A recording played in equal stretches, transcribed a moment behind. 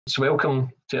So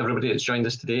welcome to everybody that's joined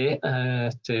us today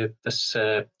to this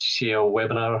CCL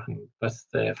webinar with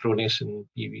Fronius and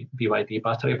BYD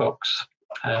battery box.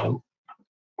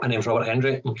 My name is Robert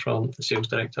Hendry. I'm from the Sales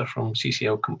Director from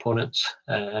CCL Components.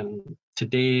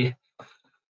 Today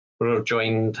we're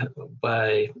joined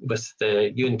with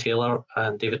Ewan Taylor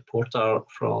and David Porter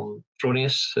from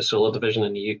Fronius, the solar division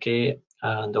in the UK,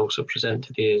 and also present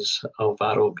today is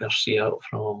Alvaro Garcia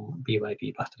from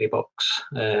BYD battery box.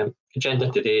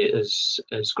 Agenda today is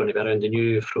going to be around the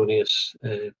new Fronius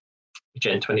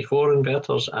Gen24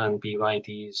 inverters and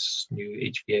BYD's new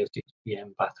HVS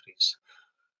HPM batteries.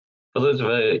 For those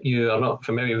of you who are not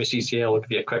familiar with CCL, I'll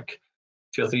give you a quick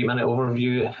 2 or 3 minute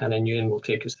overview, and then Ewan will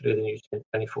take us through the new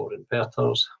Gen24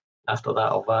 inverters. After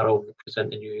that, Alvaro will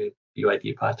present the new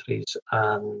BYD batteries,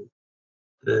 and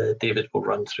David will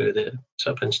run through the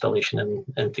sort of installation and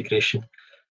integration.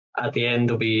 At the end,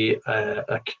 there'll be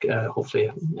hopefully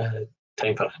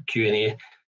time for Q&A.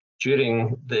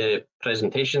 During the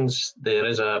presentations, there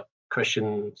is a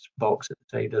questions box at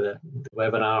the side of the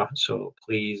webinar, so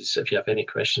please, if you have any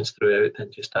questions throughout,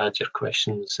 then just add your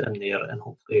questions in there, and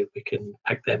hopefully we can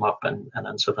pick them up and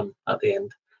answer them at the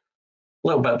end. A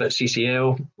little bit about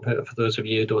CCL, for those of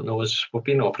you who don't know us, we've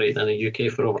been operating in the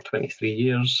UK for over 23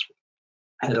 years.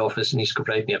 Head office in East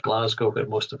Kilbride near Glasgow, where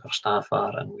most of our staff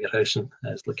are, and warehousing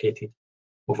is located.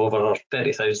 We've over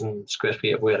 30,000 square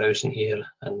feet of warehousing here,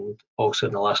 and also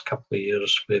in the last couple of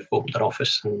years we've opened an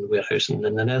office and warehousing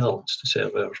in the Netherlands to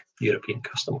serve our European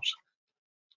customers.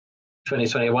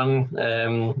 2021,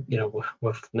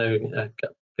 we've now got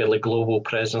a fairly global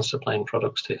presence, supplying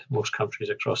products to most countries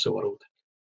across the world.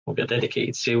 We've got a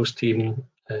dedicated sales team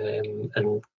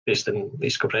and based in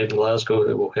East Kilbride and Glasgow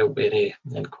who will help any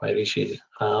inquiries you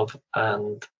have.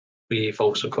 And we've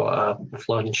also got we've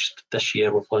launched a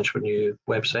new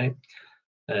website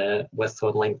with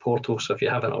online portal. So if you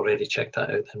haven't already checked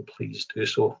that out, then please do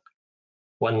so.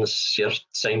 Once you're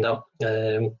signed up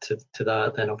to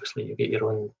that, then obviously you get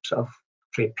your own sort of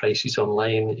trade prices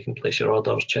online. You can place your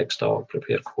orders, check stock,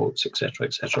 prepare quotes, etc.,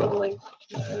 online.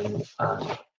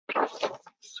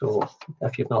 So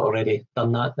if you've not already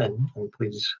done that, then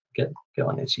please get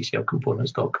on at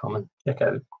cclcomponents.com and check it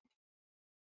out.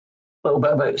 A little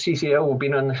bit about CCL. We've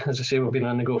been on, as I say, we've been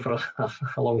on the go for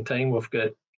a long time. We've got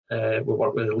we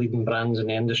work with the leading brands in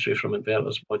the industry, from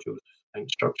inverters, modules, and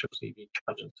structures, EV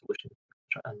charging solutions,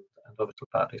 and obviously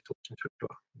battery solutions, which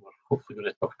we're hopefully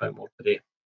going to talk about more today.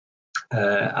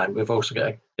 And we've also got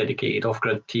a dedicated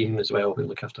off-grid team as well who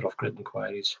look after off-grid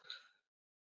inquiries.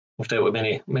 We've dealt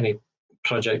with many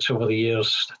projects over the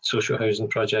years: social housing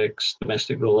projects,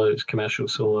 domestic rollouts, commercial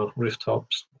solar,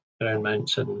 rooftops, ground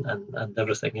mounts, and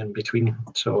everything in between.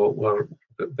 So we're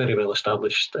a very well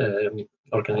established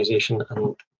organisation,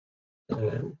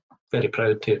 and very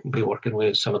proud to be working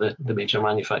with some of the major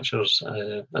manufacturers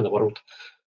in the world.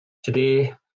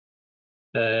 Today,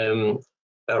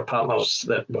 our partners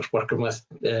that we're working with,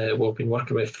 we've been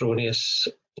working with Fronius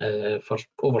for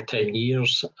over 10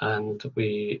 years, and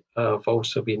we have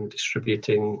also been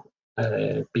distributing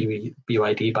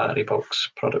BYD battery box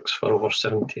products for over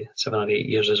 7 or 8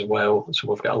 years as well. So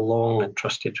we've got a long and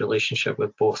trusted relationship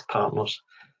with both partners,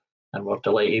 and we're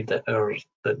delighted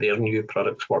that their new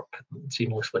products work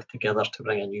seamlessly together to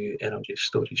bring a new energy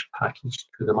storage package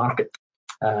to the market.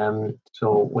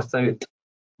 So without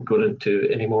going into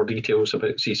any more details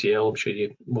about CCL, I'm sure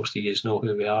most of you know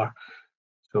who we are.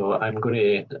 So I'm going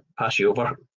to pass you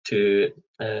over to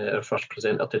our first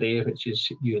presenter today, which is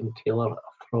Ewan Taylor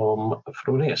from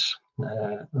Fronius.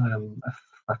 If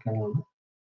I can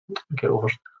get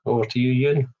over to you,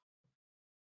 Ewan.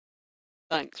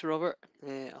 Thanks, Robert.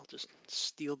 I'll just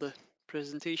steal the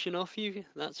presentation off you.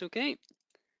 That's okay.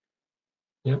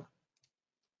 Yep.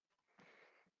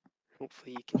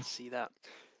 Hopefully you can see that.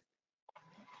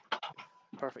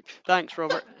 Perfect. Thanks,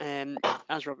 Robert.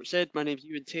 As Robert said, my name is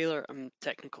Ewan Taylor. I'm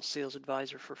Technical Sales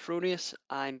Advisor for Fronius.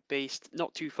 I'm based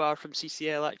not too far from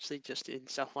CCL, actually, just in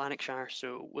South Lanarkshire,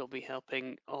 so we'll be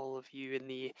helping all of you in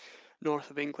the north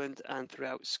of England and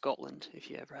throughout Scotland if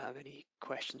you ever have any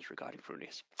questions regarding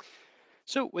Fronius.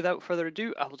 So without further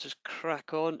ado, I will just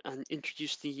crack on and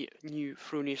introduce the new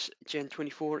Fronius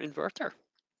Gen24 inverter.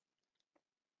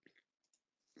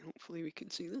 Hopefully we can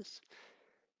see this.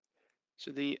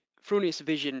 So the Fronius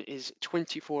vision is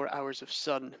 24 hours of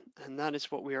sun, and that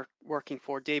is what we are working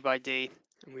for day by day,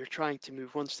 and we are trying to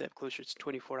move one step closer to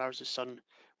 24 hours of sun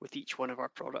with each one of our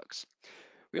products.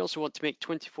 We also want to make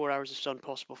 24 hours of sun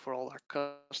possible for all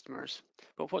our customers,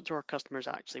 but what do our customers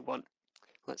actually want?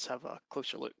 Let's have a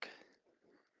closer look.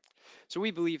 So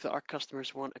we believe that our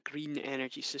customers want a green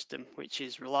energy system which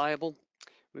is reliable,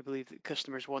 We believe that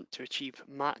customers want to achieve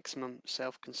maximum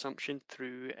self-consumption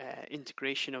through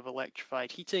integration of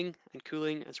electrified heating and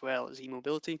cooling, as well as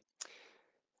e-mobility.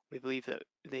 We believe that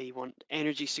they want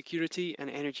energy security and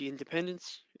energy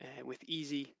independence with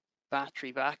easy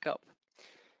battery backup,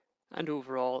 and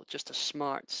overall just a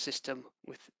smart system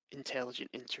with intelligent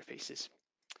interfaces.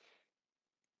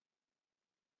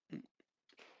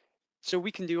 So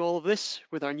we can do all of this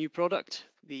with our new product,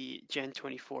 the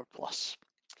Gen24 Plus.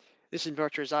 This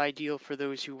inverter is ideal for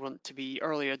those who want to be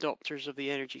early adopters of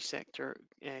the energy sector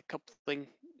coupling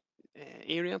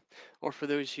area, or for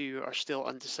those who are still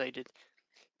undecided.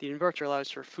 The inverter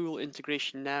allows for full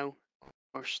integration now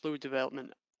or slow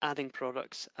development, adding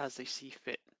products as they see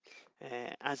fit,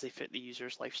 as they fit the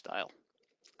user's lifestyle.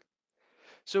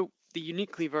 So the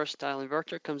uniquely versatile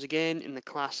inverter comes again in the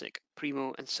classic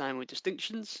Primo and Simo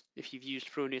distinctions. If you've used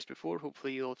Fronius before,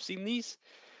 hopefully you'll have seen these.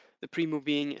 The Primo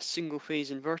being a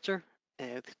single-phase inverter,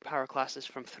 with power classes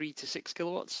from 3 to 6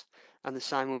 kilowatts, and the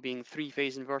Simo being a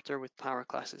three-phase inverter with power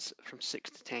classes from 6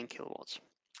 to 10 kilowatts.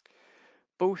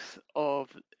 Both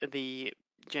of the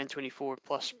Gen24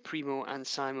 Plus Primo and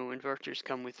Simo inverters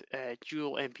come with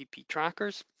dual MPP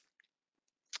trackers,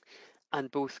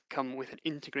 and both come with an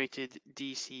integrated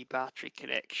DC battery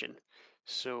connection.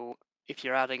 So if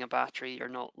you're adding a battery, you're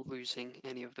not losing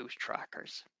any of those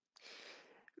trackers.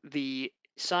 The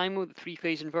Simo, the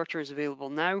three-phase inverter, is available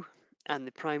now, and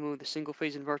the Primo, the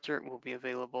single-phase inverter, will be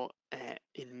available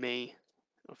in May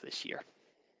of this year.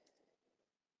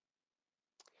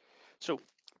 So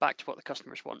back to what the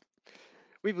customers want.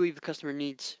 We believe the customer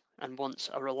needs and wants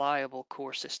a reliable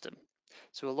core system.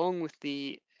 So along with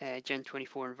the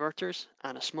Gen24 inverters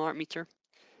and a smart meter,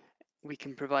 we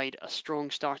can provide a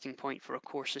strong starting point for a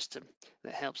core system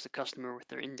that helps the customer with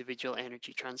their individual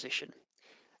energy transition.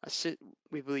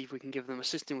 We believe we can give them a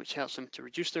system which helps them to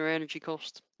reduce their energy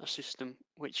cost, a system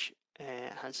which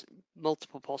has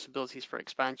multiple possibilities for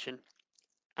expansion,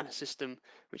 and a system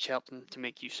which helps them to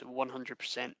make use of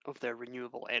 100% of their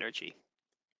renewable energy.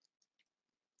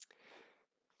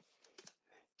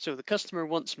 So the customer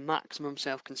wants maximum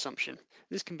self-consumption.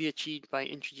 This can be achieved by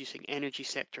introducing energy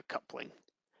sector coupling,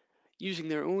 using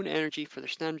their own energy for their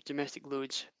standard domestic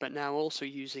loads, but now also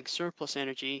using surplus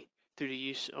energy through the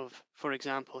use of, for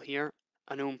example here,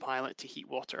 an own pilot to heat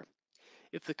water.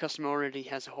 If the customer already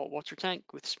has a hot water tank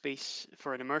with space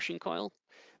for an immersion coil,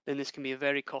 then this can be a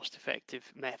very cost-effective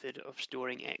method of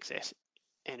storing excess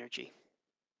energy.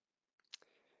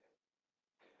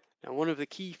 Now, one of the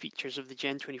key features of the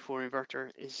Gen24 inverter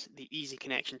is the easy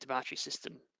connection to battery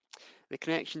system. The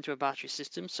connection to a battery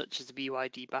system, such as the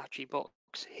BYD battery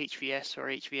box, HVS or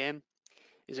HVM,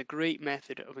 is a great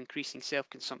method of increasing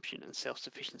self-consumption and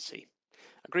self-sufficiency.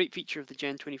 A great feature of the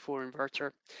Gen24 inverter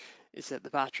is that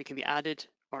the battery can be added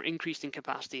or increased in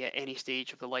capacity at any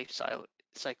stage of the life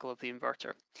cycle of the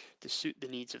inverter to suit the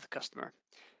needs of the customer.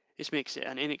 This makes it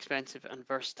an inexpensive and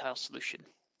versatile solution.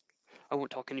 I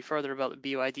won't talk any further about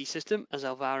the BYD system, as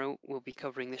Alvaro will be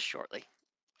covering this shortly.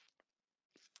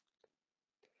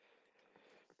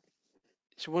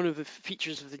 So one of the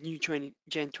features of the new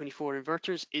Gen24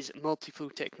 inverters is multi-flow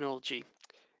technology.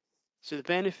 So the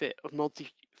benefit of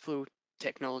multi-flow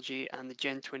technology and the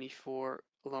Gen24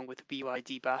 along with the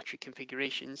BYD battery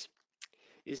configurations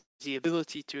is the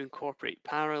ability to incorporate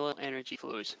parallel energy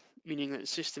flows, meaning that the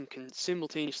system can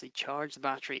simultaneously charge the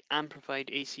battery and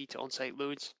provide AC to on-site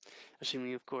loads,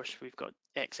 assuming of course we've got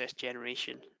excess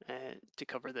generation to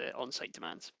cover the on-site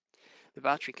demands. The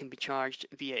battery can be charged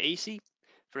via AC,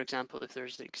 for example if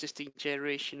there's an existing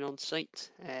generation on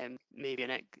site, maybe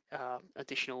an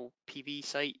additional PV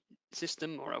site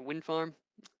system or a wind farm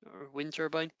or wind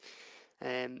turbine.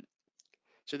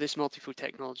 So this multi-flow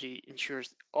technology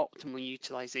ensures optimal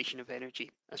utilization of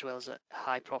energy as well as a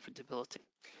high profitability.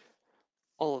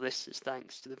 All of this is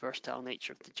thanks to the versatile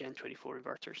nature of the Gen24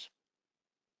 inverters.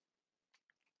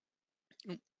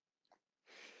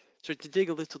 So to dig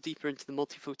a little deeper into the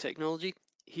multi-flow technology,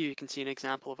 here you can see an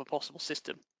example of a possible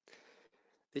system.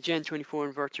 The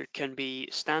Gen24 inverter can be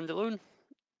standalone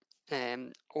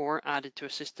or added to a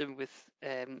system with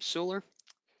solar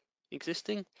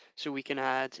existing. So we can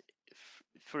add,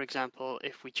 for example,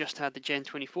 if we just had the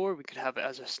Gen24, we could have it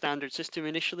as a standard system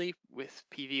initially with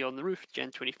PV on the roof,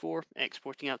 Gen24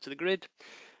 exporting out to the grid.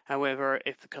 However,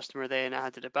 if the customer then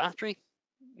added a battery,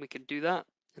 we could do that,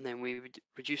 and then we would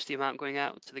reduce the amount going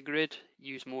out to the grid,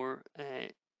 use more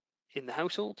in the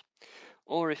household.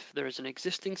 Or if there's an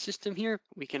existing system here,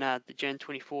 we can add the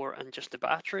Gen24 and just a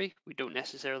battery. We don't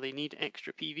necessarily need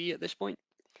extra PV at this point.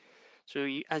 So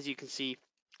as you can see,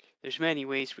 there's many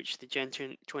ways which the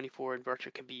Gen24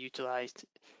 inverter can be utilized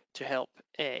to help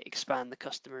expand the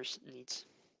customer's needs.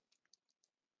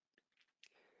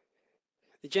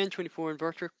 The Gen24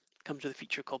 inverter comes with a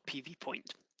feature called PV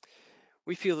Point.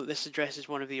 We feel that this addresses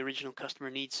one of the original customer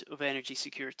needs of energy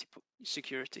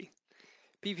security.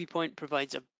 PV Point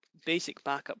provides a basic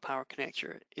backup power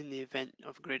connector in the event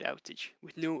of a grid outage,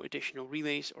 with no additional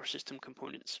relays or system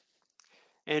components.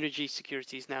 Energy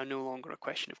security is now no longer a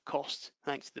question of cost,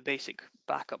 thanks to the basic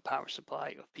backup power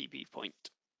supply of PV Point.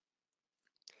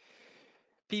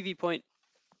 PV Point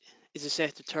is a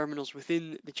set of terminals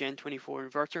within the Gen24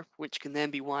 inverter, which can then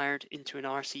be wired into an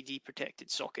RCD protected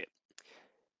socket.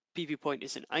 PV Point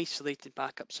is an isolated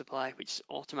backup supply which is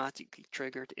automatically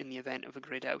triggered in the event of a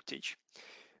grid outage.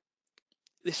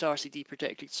 This RCD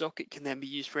protected socket can then be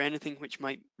used for anything which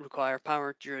might require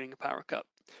power during a power cut.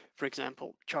 For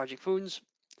example, charging phones,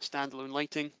 standalone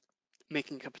lighting,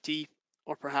 making a cup of tea,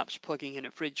 or perhaps plugging in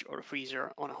a fridge or a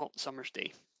freezer on a hot summer's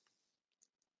day.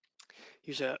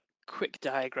 Here's a quick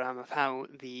diagram of how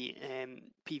the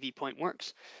PV Point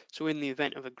works. So in the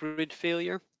event of a grid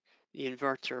failure, the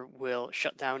inverter will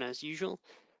shut down as usual.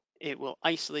 It will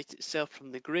isolate itself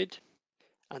from the grid,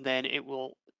 and then it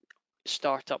will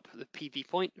start up the PV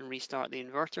Point and restart the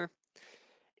inverter.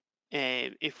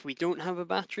 If we don't have a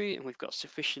battery and we've got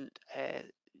sufficient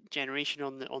generation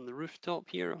on the rooftop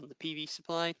here on the PV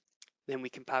supply, then we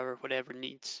can power whatever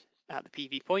needs at the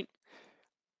PV Point.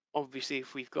 Obviously,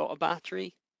 if we've got a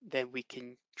battery, then we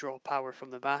can draw power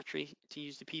from the battery to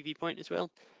use the PV Point as well.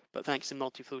 But thanks to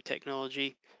multi-flow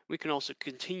technology, we can also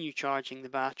continue charging the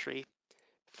battery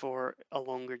for a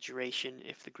longer duration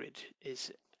if the grid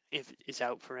is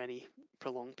out for any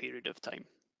prolonged period of time.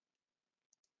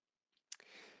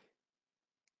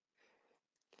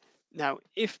 Now,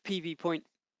 if PV Point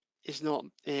is not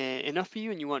enough for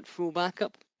you and you want full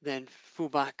backup, then full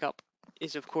backup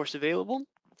is of course available.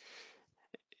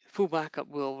 Full backup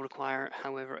will require,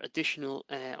 however, additional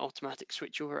automatic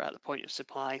switchover at the point of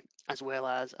supply, as well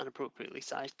as an appropriately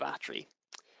sized battery.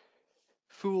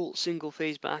 Full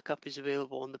single-phase backup is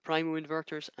available on the Primo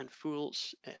inverters, and full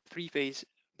three-phase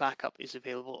backup is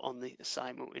available on the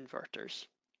Simo inverters.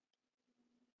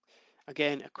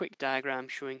 Again, a quick diagram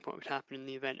showing what would happen in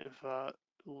the event of a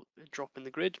drop in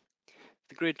the grid. If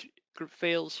the grid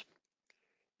fails,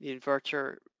 the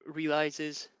inverter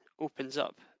realizes, opens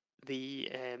up the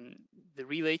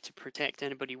relay to protect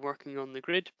anybody working on the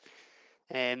grid.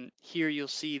 Here you'll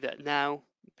see that now,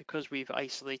 because we've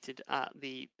isolated at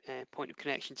the point of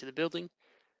connection to the building,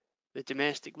 the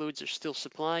domestic loads are still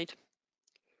supplied.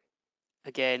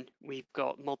 Again, we've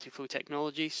got multi-flow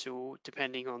technology, so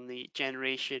depending on the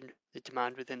generation, the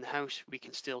demand within the house, we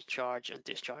can still charge and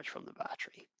discharge from the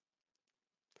battery.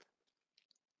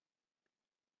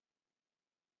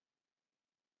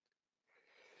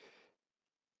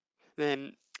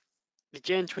 Then the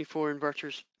Gen24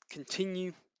 inverters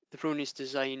continue the Fronius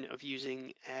design of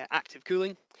using active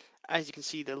cooling. As you can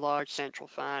see, the large central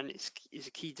fan is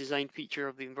a key design feature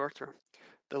of the inverter.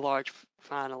 The large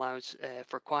fan allows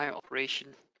for quiet operation,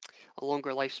 a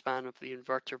longer lifespan of the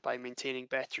inverter by maintaining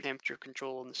better temperature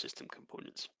control on the system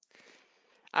components.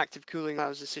 Active cooling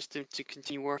allows the system to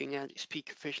continue working at its peak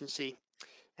efficiency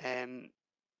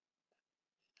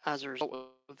as a result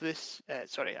of this, at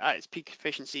its peak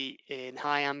efficiency in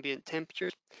high ambient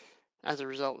temperatures. As a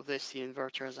result of this, the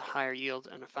inverter has a higher yield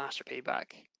and a faster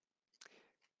payback.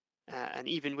 And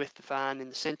even with the fan in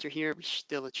the center here, we're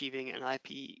still achieving an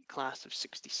IP class of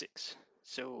 66.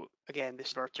 So again,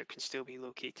 this inverter can still be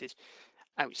located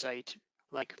outside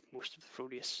like most of the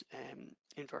Fronius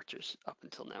inverters up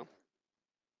until now.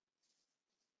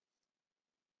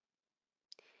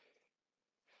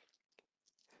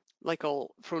 Like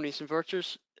all Fronius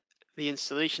inverters, the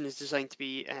installation is designed to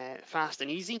be fast and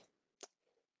easy.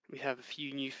 We have a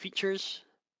few new features,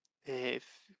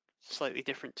 slightly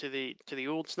different to the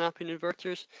old snapping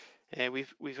inverters.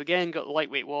 We've again got the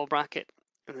lightweight wall bracket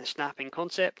and the snapping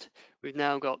concept. We've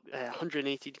now got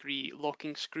 180-degree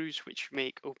locking screws, which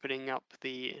make opening up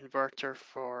the inverter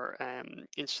for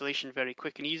installation very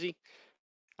quick and easy.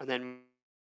 And then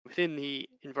within the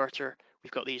inverter,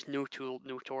 we've got these no tool,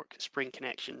 no torque spring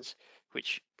connections,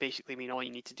 which basically mean all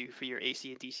you need to do for your AC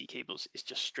and DC cables is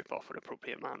just strip off an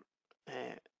appropriate amount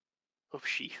of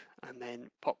sheath and then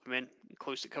pop them in,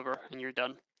 close the cover, and you're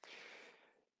done.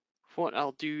 What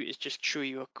I'll do is just show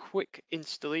you a quick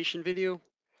installation video,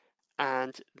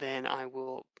 and then I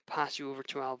will pass you over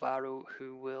to Alvaro,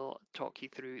 who will talk you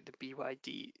through the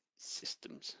BYD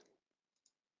systems.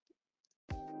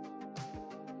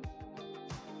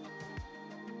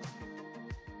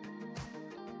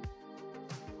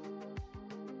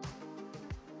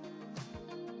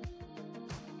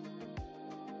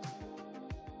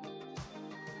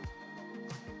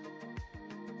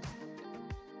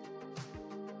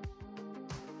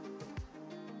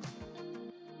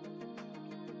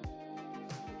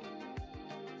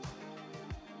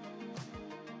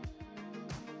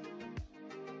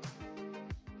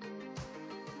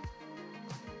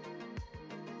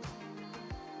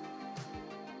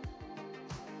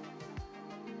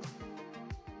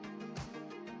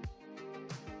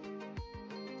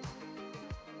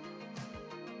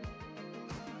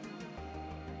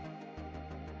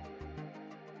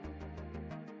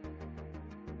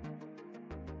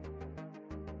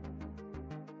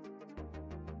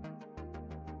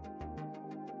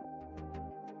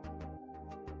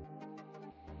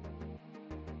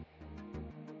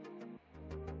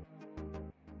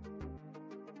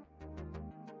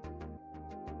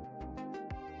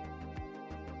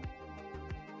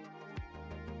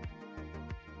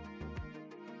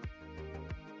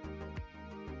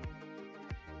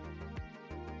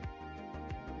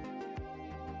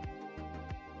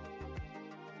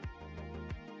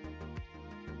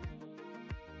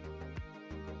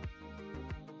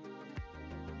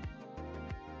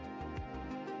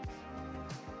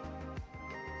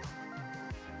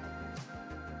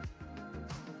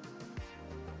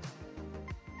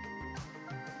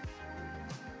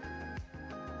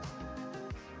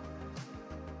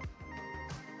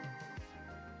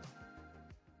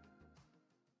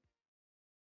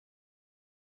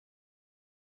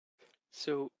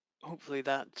 So hopefully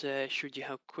that showed you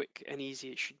how quick and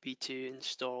easy it should be to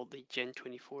install the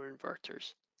Gen24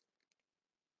 inverters.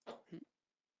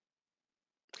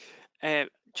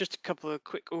 Just a couple of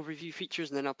quick overview features,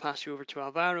 and then I'll pass you over to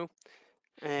Alvaro.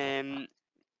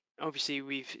 Obviously,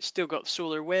 we've still got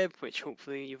Solar Web, which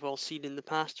hopefully you've all seen in the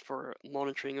past for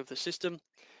monitoring of the system.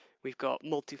 We've got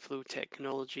multi-flow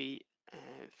technology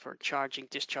for charging,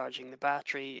 discharging the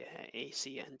battery,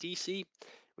 AC and DC.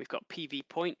 We've got PV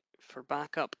Point for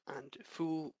backup and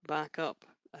full backup,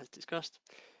 as discussed.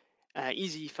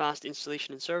 Easy, fast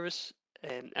installation and service.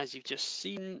 As you've just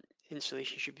seen,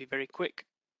 installation should be very quick.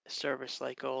 Service,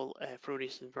 like all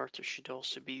Fronius inverters, should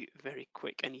also be very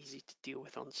quick and easy to deal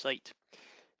with on site.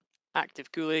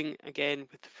 Active cooling, again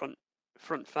with the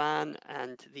front fan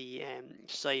and the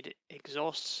side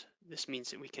exhausts. This means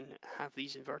that we can have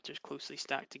these inverters closely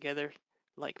stacked together,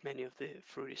 like many of the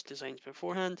Fronius designs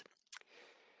beforehand.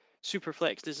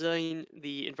 Superflex design,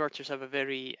 the inverters have a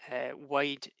very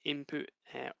wide input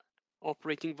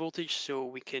operating voltage, so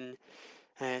we can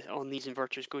on these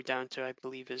inverters go down to, I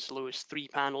believe, as low as 3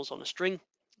 panels on a string,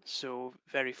 so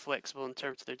very flexible in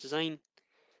terms of their design.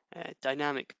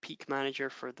 Dynamic peak manager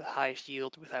for the highest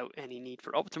yield without any need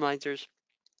for optimizers.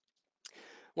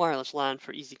 Wireless LAN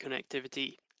for easy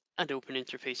connectivity, and open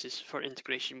interfaces for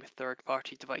integration with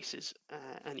third-party devices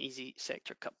and easy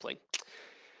sector coupling.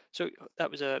 So that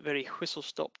was a very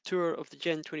whistle-stop tour of the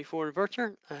Gen24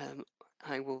 inverter.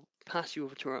 I will pass you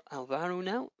over to Alvaro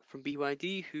now from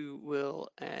BYD, who will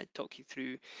talk you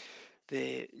through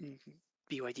the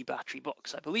BYD battery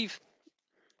box, I believe.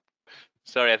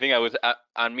 Sorry, I think I was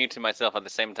unmuting myself at the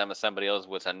same time as somebody else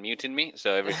was unmuting me.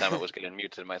 So every time I was getting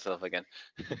muted myself again.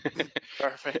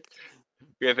 Perfect.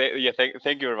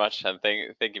 Thank you very much, and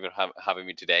thank you for having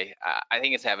me today. I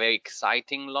think it's a very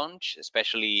exciting launch,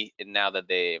 especially now that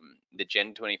the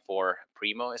Gen24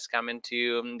 Primo is coming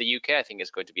to the UK. I think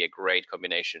it's going to be a great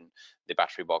combination, the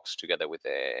battery box together with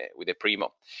the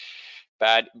Primo.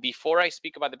 But before I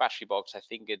speak about the battery box, I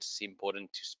think it's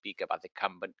important to speak about the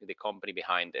company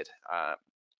behind it.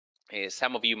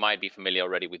 Some of you might be familiar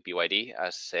already with BYD,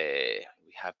 as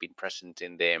we have been present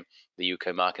in the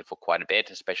UK market for quite a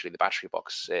bit, especially the battery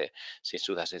box since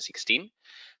 2016.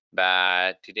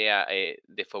 But today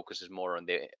the focus is more on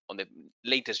the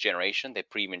latest generation, the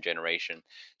premium generation.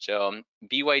 So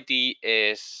BYD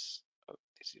is,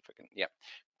 let's see if I can, yeah,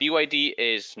 BYD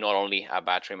is not only a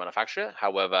battery manufacturer,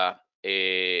 however,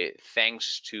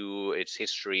 thanks to its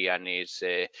history and its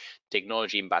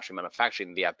technology in battery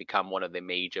manufacturing, they have become one of the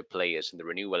major players in the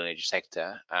renewable energy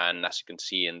sector. And as you can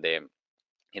see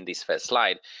in this first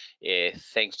slide,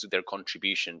 thanks to their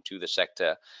contribution to the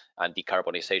sector and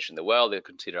decarbonization in the world, they're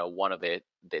considered one of the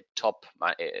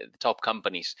top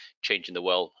companies changing the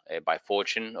world by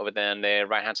Fortune over there on the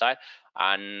right hand side,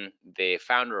 and the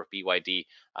founder of BYD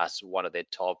as one of the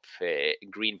top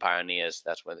green pioneers.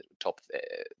 That's one of the top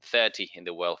 30 in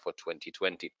the world for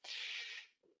 2020.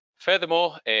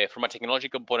 Furthermore, from a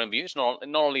technological point of view, it's not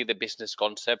only the business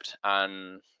concept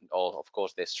and of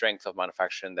course the strength of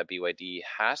manufacturing that BYD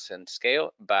has and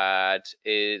scale, but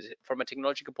from a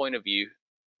technological point of view,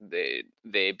 the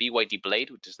BYD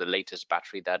Blade, which is the latest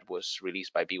battery that was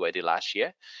released by BYD last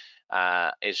year,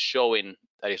 is showing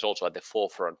that it's also at the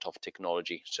forefront of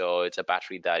technology. So it's a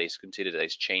battery that is considered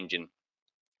as changing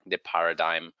the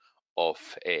paradigm of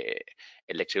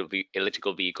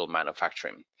electrical vehicle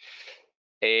manufacturing.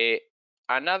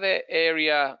 Another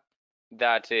area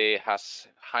that has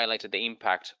highlighted the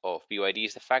impact of BYD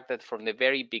is the fact that from the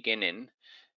very beginning,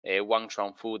 Wang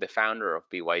Chuanfu, the founder of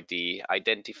BYD,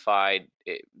 identified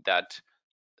that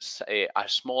a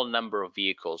small number of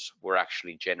vehicles were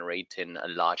actually generating a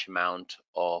large amount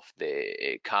of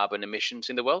the carbon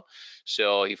emissions in the world.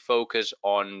 So he focused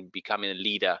on becoming a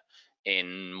leader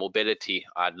in mobility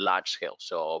at large scale,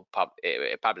 so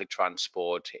public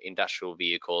transport, industrial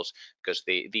vehicles, because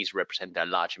these represent a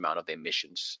large amount of the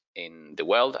emissions in the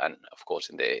world and of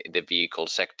course in the vehicle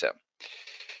sector.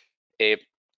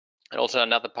 And also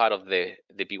another part of the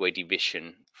BYD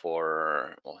vision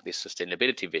for this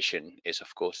sustainability vision is,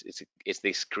 of course, is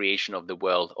this creation of the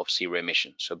world of zero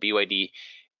emission. So BYD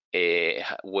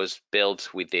was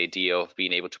built with the idea of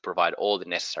being able to provide all the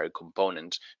necessary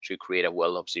components to create a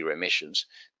world of zero emissions.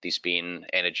 This being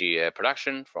energy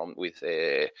production with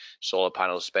solar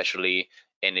panels, especially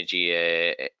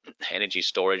energy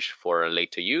storage for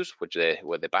later use, which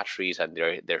where the batteries and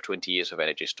their 20 years of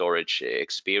energy storage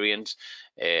experience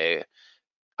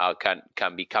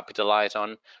can be capitalized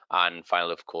on, and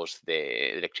finally, of course,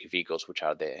 the electric vehicles, which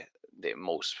are the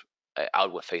most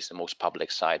outward face, the most public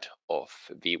side of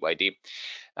BYD.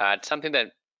 Something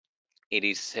that it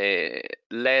is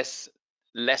less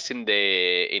less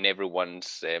in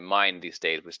everyone's mind these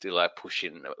days. We still are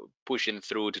pushing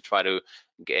through to try to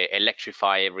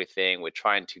electrify everything. We're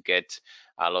trying to get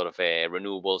a lot of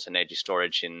renewables and energy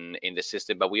storage in the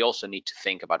system, but we also need to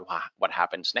think about what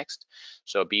happens next.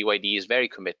 So BYD is very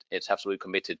committed. It's absolutely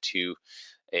committed to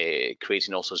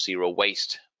creating also zero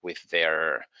waste with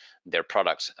their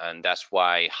products, and that's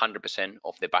why 100%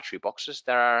 of the battery boxes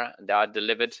that are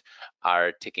delivered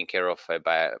are taken care of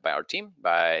by our team,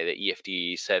 by the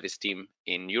EFT service team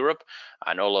in Europe,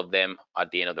 and all of them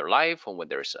at the end of their life, or when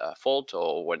there's a fault,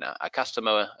 or when a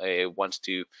customer wants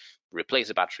to replace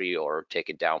the battery or take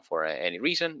it down for any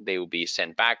reason, they will be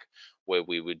sent back, where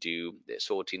we would do the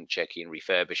sorting, checking,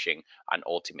 refurbishing, and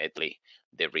ultimately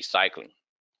the recycling.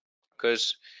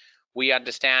 Because we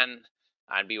understand,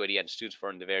 and BYD understood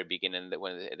from the very beginning that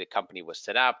when the company was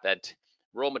set up, that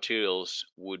raw materials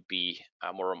would be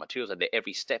more raw materials, and that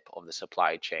every step of the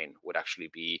supply chain would actually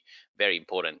be very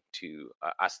important to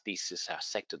as this is a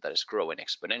sector that is growing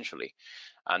exponentially.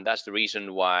 And that's the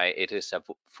reason why it is a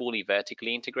fully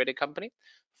vertically integrated company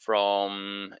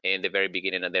from in the very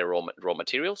beginning of their raw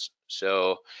materials.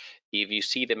 So if you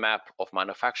see the map of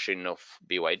manufacturing of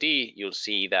BYD, you'll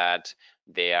see that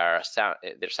their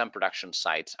some production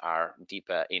sites are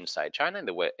deeper inside China,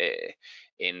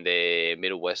 in the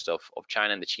middle west of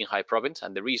China, in the Qinghai province.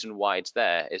 And the reason why it's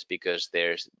there is because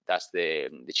that's the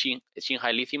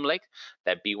Qinghai lithium lake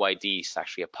that BYD is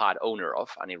actually a part owner of,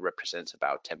 and it represents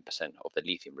about 10% of the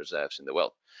lithium reserves in the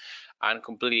world. And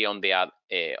completely on the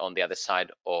other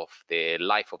side of the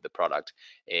life of the product,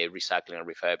 recycling and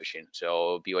refurbishing.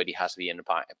 So BYD has been a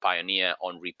pioneer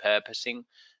on repurposing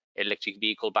electric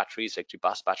vehicle batteries, electric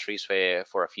bus batteries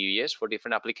for a few years for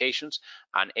different applications,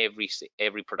 and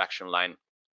every production line,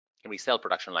 every cell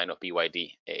production line of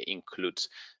BYD includes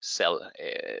cell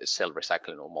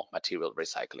recycling or material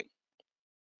recycling.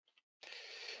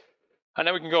 And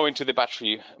now we can go into the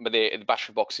battery, but the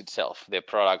battery box itself, the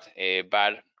product.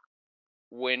 But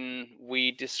when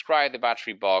we describe the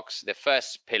battery box, the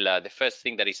first pillar, the first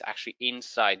thing that is actually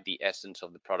inside the essence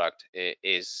of the product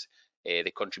is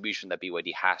the contribution that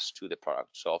BYD has to the product.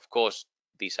 So of course,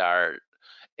 these are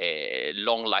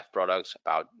long life products,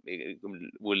 about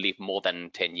will live more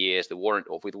than 10 years,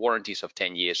 with warranties of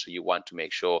 10 years. So you want to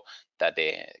make sure that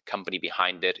the company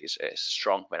behind it is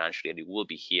strong financially, and it will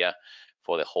be here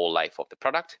for the whole life of the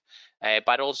product.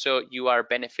 But also you are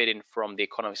benefiting from the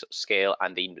economies of scale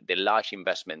and the large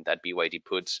investment that BYD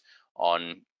puts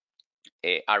on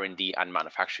R&D and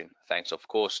manufacturing, thanks of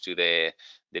course to the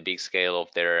big scale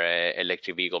of their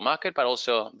electric vehicle market, but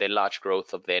also the large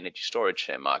growth of the energy storage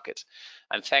market.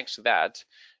 And thanks to that,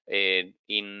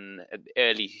 in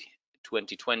early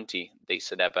 2020, they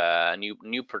set up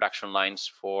new production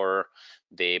lines for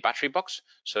the battery box.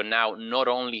 So now not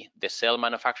only the cell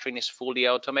manufacturing is fully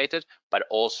automated, but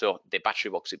also the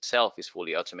battery box itself is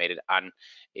fully automated and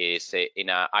is in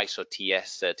a ISO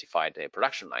TS certified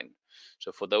production line.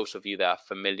 So for those of you that are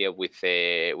familiar with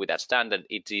that standard,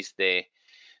 it is the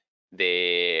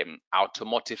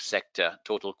automotive sector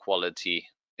total quality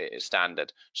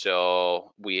standard.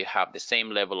 So we have the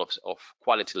same level of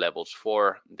quality levels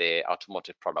for the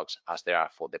automotive products as there are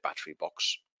for the battery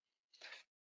box.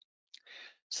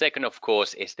 Second, of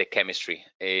course, is the chemistry.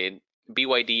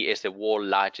 BYD is the world's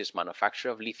largest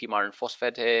manufacturer of lithium iron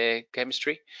phosphate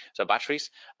chemistry, so batteries,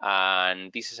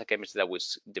 and this is a chemistry that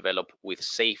was developed with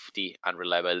safety and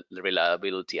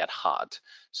reliability at heart.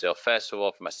 So first of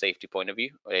all, from a safety point of view,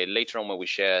 later on when we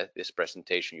share this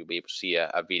presentation, you'll be able to see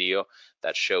a video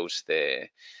that shows the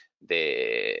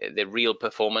real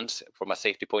performance from a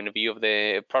safety point of view of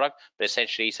the product, but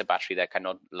essentially it's a battery that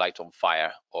cannot light on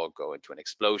fire or go into an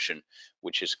explosion,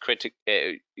 which is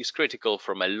critical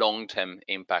from a long-term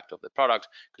impact of the product,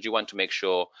 because you want to make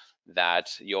sure that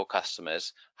your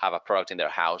customers have a product in their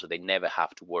house that they never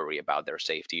have to worry about their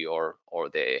safety or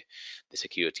the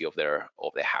security of their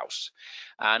house.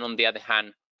 And on the other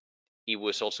hand, it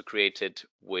was also created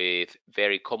with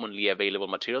very commonly available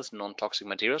materials, non-toxic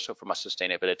materials. So from a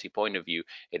sustainability point of view,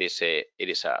 it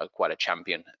is quite a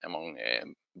champion among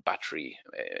battery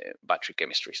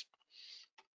chemistries.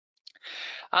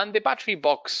 And the battery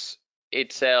box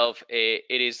itself,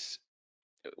 it is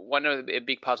one of the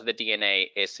big parts of the DNA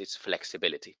is its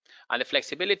flexibility, and the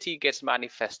flexibility gets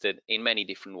manifested in many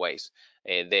different ways.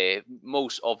 The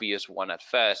most obvious one at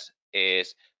first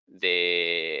is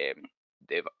the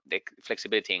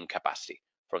flexibility in capacity,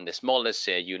 from the smallest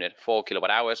unit, 4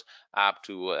 kWh, up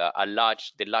to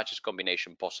the largest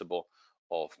combination possible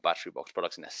of battery box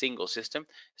products in a single system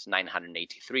is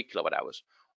 983 kWh.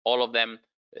 All of them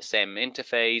the same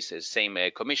interface, the same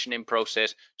commissioning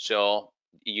process. So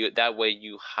that way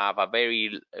you have a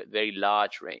very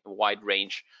large wide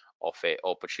range of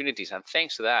opportunities, and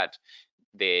thanks to that,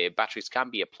 the batteries can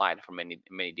be applied for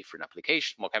many different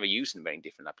applications, or can be used in many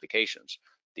different applications.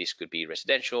 This could be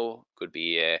residential, could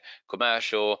be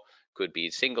commercial, could be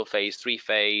single phase, three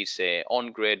phase,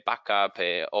 on grid, backup,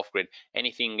 off grid,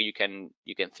 anything you can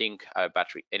think a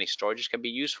battery, any storage can be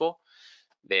used for.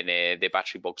 Then the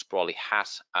battery box probably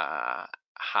has a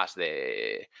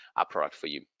product for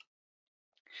you.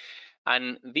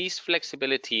 And this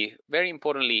flexibility, very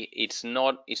importantly, it's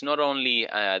not only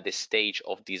the stage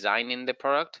of designing the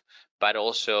product, but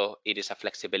also it is a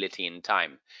flexibility in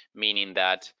time, meaning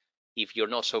that if you're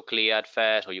not so clear at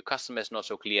first, or your customer is not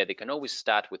so clear, they can always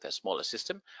start with a smaller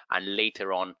system and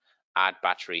later on add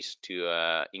batteries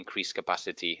to increase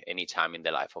capacity anytime in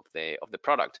the life of the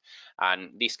product.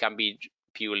 And this can be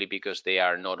purely because they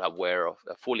are not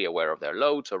fully aware of their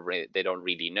loads, or they don't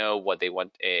really know what they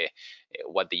want,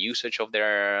 what the usage of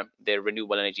their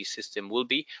renewable energy system will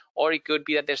be, or it could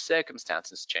be that their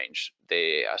circumstances change.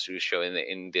 As you show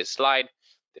in this slide,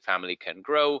 the family can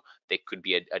grow. There could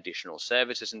be additional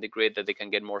services in the grid that they can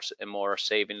get more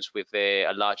savings with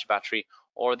a large battery,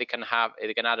 or they can add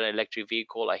an electric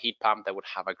vehicle, a heat pump that would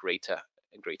have a greater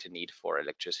need for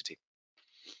electricity.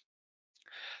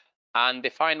 And the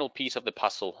final piece of the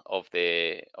puzzle of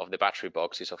the battery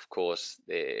box is, of course,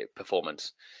 the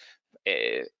performance.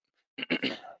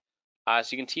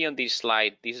 As you can see on this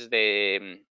slide, this is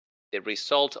the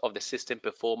result of the system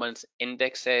performance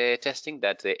index testing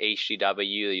that the HGW,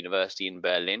 the University in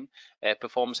Berlin,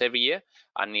 performs every year,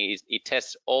 and it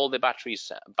tests all the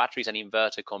batteries and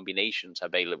inverter combinations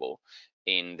available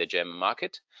in the German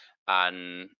market,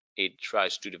 and it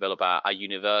tries to develop a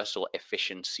universal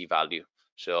efficiency value.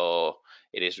 So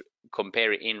it is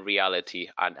comparing in reality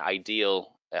an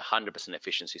ideal 100%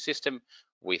 efficiency system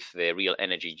with the real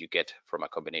energy you get from a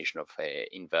combination of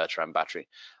inverter and battery.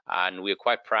 And we're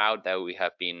quite proud that we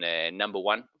have been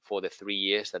 #1 for the 3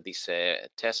 years that this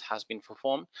test has been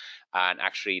performed. And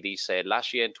actually, this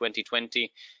last year in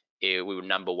 2020, we were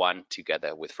 #1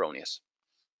 together with Fronius.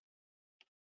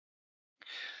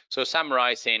 So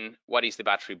summarizing, what is the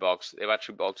battery box? The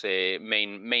battery box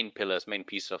main pillars, main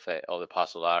piece of the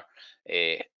puzzle are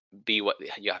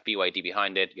you have BYD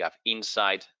behind it, you have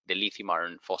inside the lithium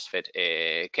iron phosphate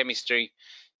chemistry,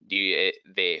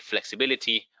 the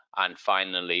flexibility, and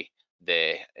finally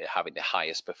having the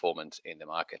highest performance in the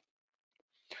market.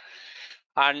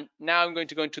 And now I'm going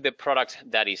to go into the product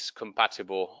that is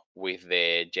compatible with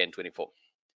the Gen24.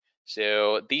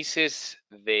 So this is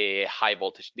the high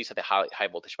voltage. These are the high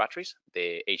voltage batteries,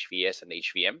 the HVS and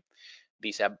HVM.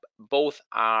 These are both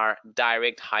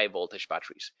direct high voltage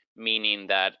batteries, meaning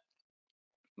that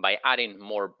by adding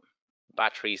more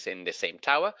batteries in the same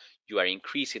tower, you are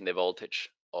increasing the voltage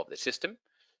of the system.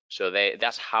 So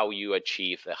that's how you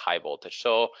achieve the high voltage.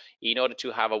 So in order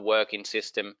to have a working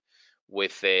system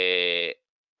with the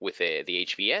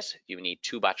HVS, you need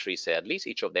 2 batteries at least.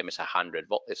 Each of them is 100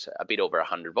 volts. It's a bit over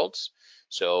 100 volts.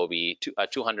 So a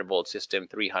 200 volt system,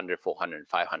 300, 400,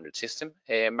 500 system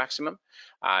maximum,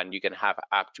 and you can have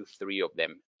up to 3 of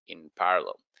them in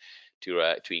parallel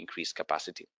to increase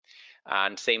capacity.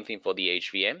 And same thing for the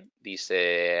HVM. These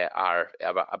are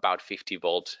about 50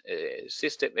 volt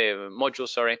system modules.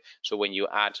 Sorry. So when you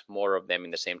add more of them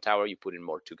in the same tower, you put in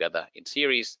more together in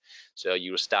series. So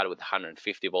you start with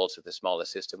 150 volts at the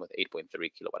smallest system with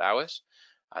 8.3 kilowatt hours,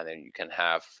 and then you can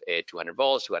have 200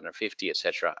 volts, 250,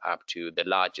 etc., up to the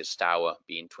largest tower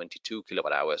being 22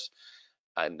 kilowatt hours,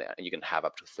 and you can have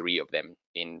up to 3 of them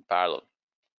in parallel.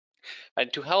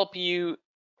 And to help you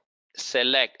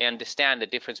select and understand the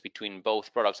difference between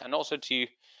both products, and also to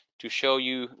show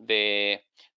you the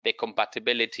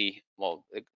compatibility, well,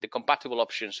 the compatible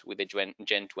options with the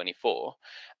Gen24,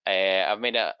 I've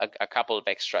made a couple of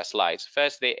extra slides.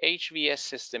 First, the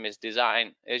HVS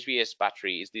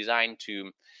battery is designed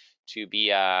to be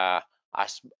a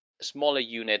smaller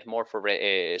unit, more for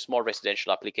small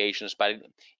residential applications, but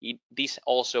this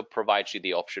also provides you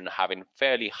the option of having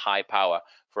fairly high power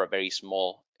for a very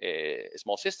small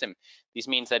system. This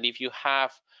means that if you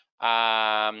have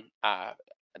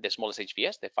the smallest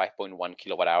HVS, the 5.1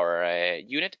 kilowatt hour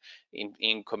unit,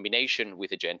 in combination with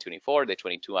the Gen24, the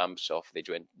 22 amps of the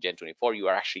Gen24, you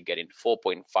are actually getting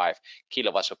 4.5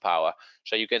 kilowatts of power.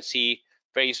 So you can see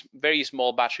very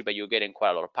small battery, but you're getting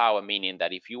quite a lot of power, meaning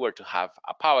that if you were to have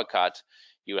a power cut,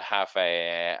 you have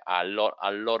a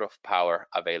lot of power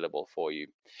available for you.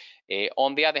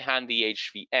 On the other hand, the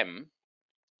HVM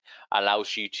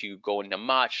allows you to go in a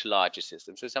much larger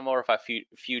system. So it's a more of a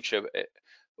future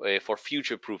for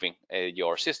future-proofing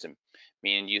your system.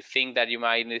 Meaning you think that you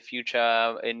might in the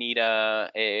future need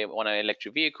on an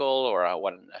electric vehicle or a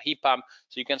heat pump,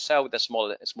 so you can start with a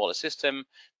smaller system.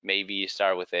 Maybe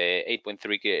start with a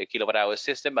 8.3 kilowatt-hour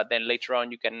system, but then later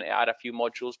on you can add a few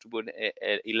modules to put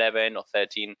 11 or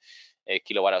 13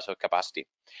 kilowatt-hours of capacity.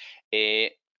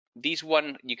 This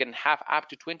one you can have up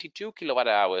to 22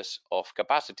 kilowatt-hours of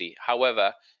capacity.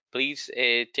 However, please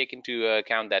take into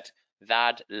account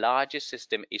that largest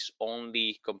system is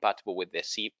only compatible with the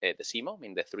CMO, I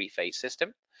mean the three-phase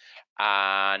system.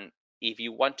 And if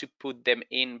you want to put them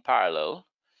in parallel,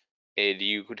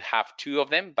 you could have two of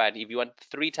them, but if you want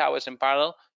 3 towers in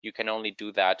parallel, you can only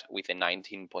do that with a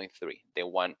 19.3,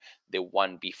 the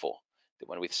one before, the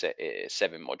one with 7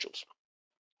 modules.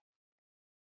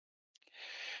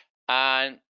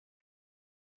 And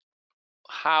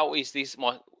how is this?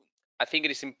 I think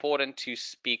it is important to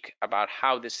speak about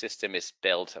how the system is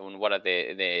built and what are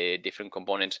the different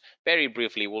components. Very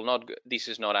briefly, this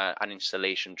is not an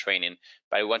installation training,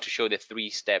 but I want to show the 3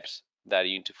 steps that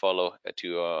you need to follow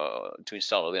to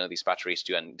install these batteries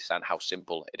to understand how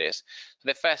simple it is. So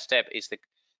the first step is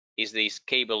this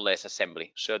cable-less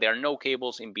assembly. So there are no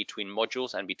cables in between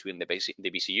modules and between the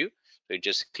BCU. So you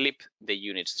just clip the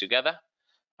units together,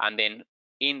 and then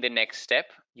in the next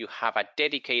step, you have a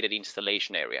dedicated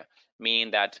installation area,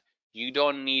 meaning that you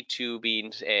don't need to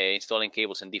be installing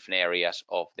cables in different areas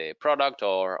of the product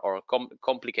or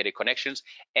complicated connections.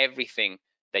 Everything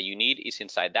that you need is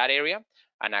inside that area.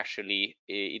 And actually,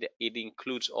 it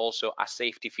includes also a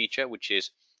safety feature, which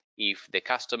is if the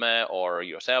customer or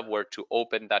yourself were to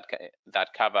open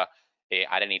that cover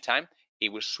at any time, it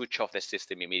will switch off the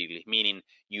system immediately, meaning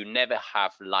you never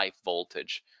have live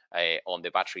voltage on the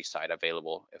battery side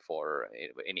available for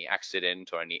any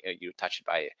accident or you touch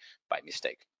it by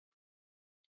mistake.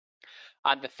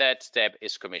 And the third step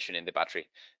is commissioning the battery.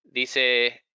 This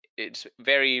it's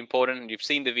very important. You've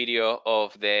seen the video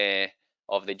of the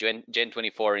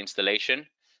Gen24 installation.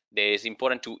 It's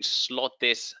important to slot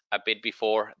this a bit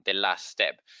before the last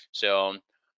step. So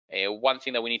one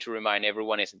thing that we need to remind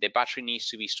everyone is the battery needs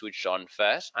to be switched on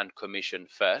first and commissioned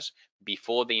first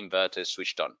before the inverter is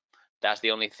switched on. That's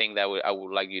the only thing that I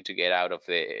would like you to get out of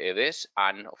this.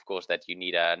 And of course that you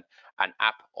need an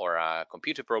app or a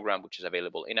computer program, which is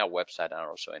available in our website and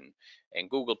also in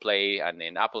Google Play and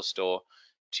in Apple Store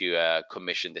to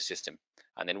commission the system.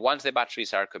 And then once the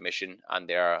batteries are commissioned and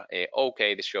they are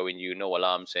okay, they're showing you no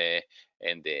alarms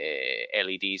in the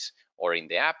LEDs or in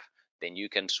the app, then you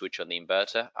can switch on the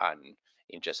inverter, and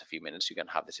in just a few minutes you can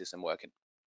have the system working.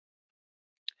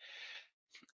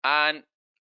 And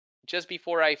just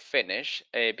before I finish,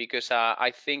 because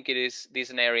I think this is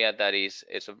an area that is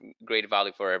of great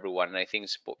value for everyone, and I think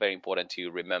it's very important to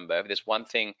remember. If there's one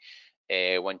thing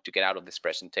I want to get out of this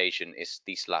presentation is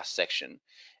this last section,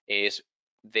 is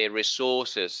the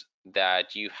resources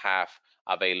that you have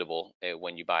available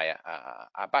when you buy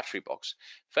a battery box.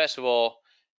 First of all,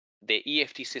 the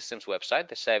EFT Systems website,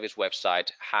 the service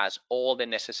website, has all the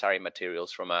necessary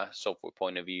materials from a software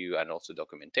point of view and also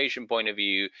documentation point of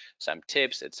view, some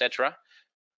tips, etc.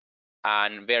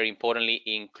 And very importantly,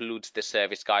 includes the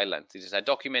service guidelines. This is a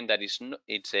document that is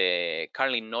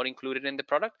currently not included in the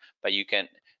product, but you can,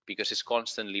 because it's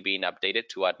constantly being updated,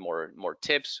 to add more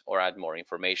tips or add more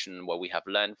information what we have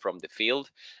learned from the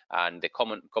field and the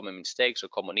common mistakes or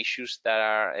common issues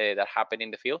that happen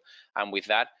in the field. And with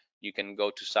that, you can go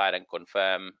to site and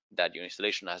confirm that your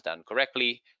installation has done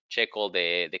correctly, check all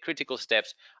the critical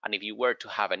steps, and if you were to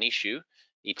have an issue,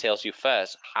 it tells you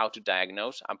first how to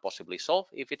diagnose and possibly solve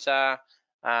if it's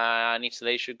an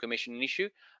installation commissioning issue,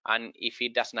 and if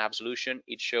it doesn't have a solution,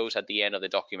 it shows at the end of the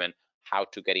document how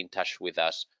to get in touch with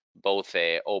us, both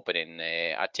opening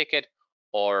a ticket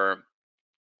or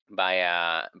by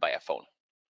a phone.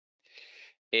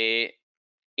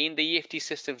 In the EFT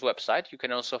Systems website, you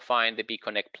can also find the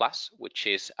BConnect Plus, which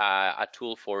is a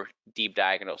tool for deep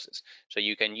diagnosis. So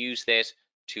you can use this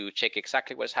to check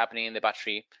exactly what's happening in the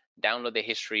battery, download the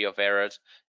history of errors,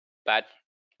 but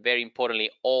very importantly,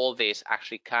 all this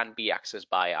actually can be accessed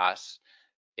by us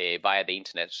via the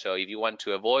internet. So if you want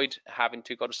to avoid having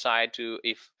to go to site to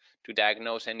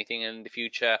diagnose anything in the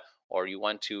future, or you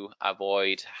want to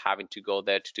avoid having to go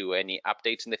there to do any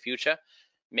updates in the future,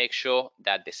 make sure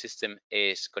that the system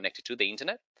is connected to the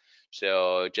internet.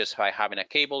 So just by having a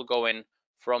cable going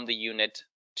from the unit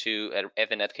to an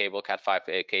Ethernet cable,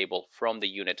 Cat5 cable from the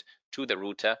unit to the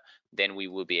router, then we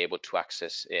will be able to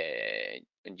access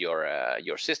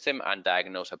your system and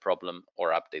diagnose a problem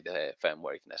or update the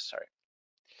firmware if necessary.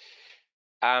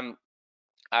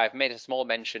 I've made a small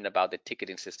mention about the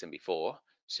ticketing system before.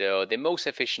 So the most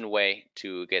efficient way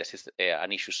to get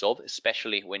an issue solved,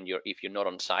 especially when if you're not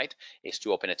on site, is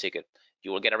to open a ticket.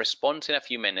 You will get a response in a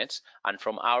few minutes, and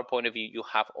from our point of view, you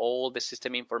have all the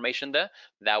system information there.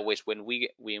 That way, when we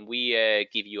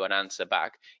give you an answer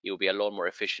back, it will be a lot more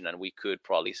efficient, and we could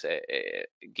probably say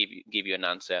give you an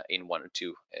answer in 1 or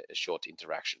 2 short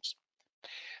interactions.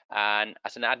 And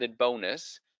as an added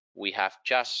bonus, we have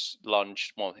just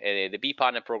launched, well, the B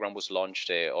Partner program was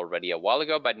launched already a while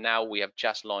ago, but now we have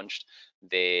just launched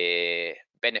the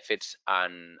benefits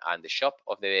and the shop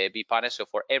of the B Partner. So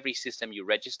for every system you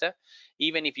register,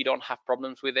 even if you don't have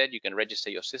problems with it, you can register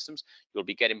your systems. You'll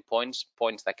be getting points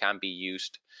that can be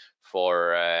used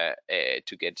for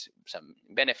to get some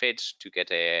benefits, to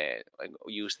get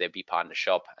use the B Partner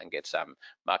shop and get some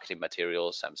marketing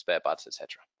materials, some spare parts,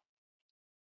 etc.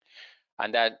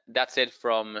 And that's it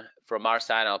from our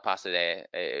side. I'll pass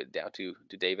it down to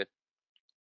David.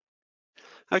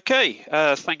 Okay,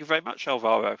 thank you very much,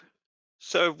 Alvaro.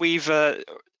 So we've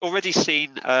already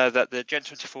seen that the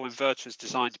Gen24 inverter is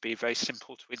designed to be very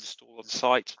simple to install on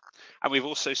site. And we've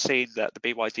also seen that the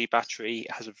BYD battery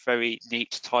has a very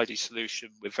neat, tidy solution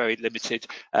with very limited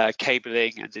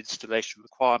cabling and installation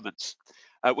requirements.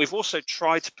 We've also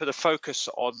tried to put a focus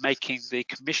on making the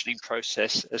commissioning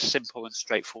process as simple and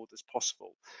straightforward as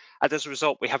possible. And as a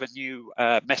result, we have a new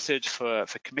method for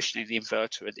commissioning the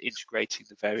inverter and integrating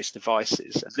the various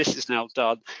devices. And this is now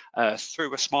done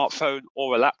through a smartphone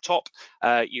or a laptop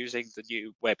using the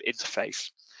new web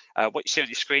interface. What you see on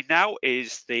your screen now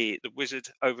is the wizard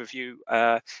overview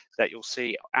that you'll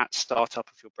see at startup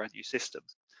of your brand new system.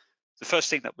 The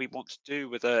first thing that we want to do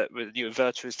with a new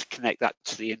inverter is to connect that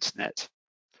to the internet.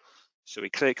 So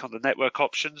we click on the network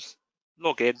options,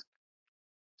 log in,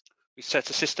 we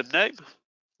set a system name,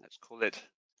 let's call it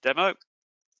demo.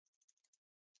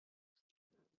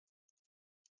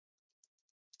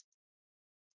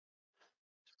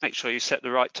 Make sure you set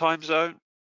the right time zone,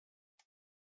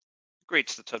 agree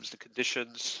to the terms and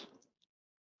conditions,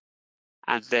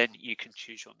 and then you can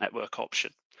choose your network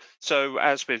option. So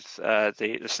as with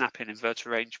the snap-in inverter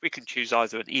range, we can choose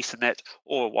either an Ethernet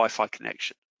or a Wi-Fi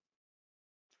connection.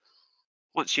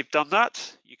 Once you've done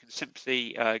that, you can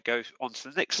simply go on to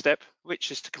the next step,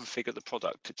 which is to configure the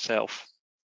product itself.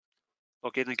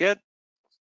 Log in again.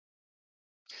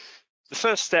 The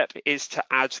first step is to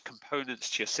add components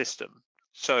to your system.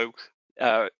 So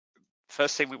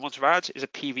first thing we want to add is a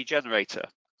PV generator.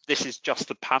 This is just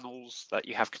the panels that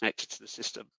you have connected to the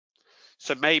system.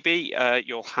 So maybe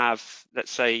you'll have,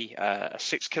 let's say, a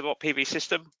 6 kilowatt PV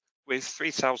system with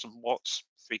 3,000 watts,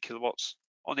 3 kilowatts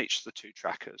on each of the 2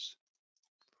 trackers.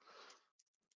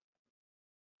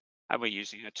 And we're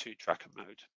using a 2-tracker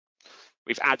mode.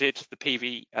 We've added the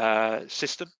PV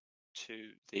system to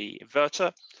the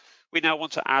inverter. We now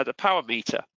want to add a power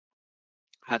meter.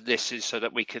 And this is so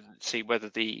that we can see whether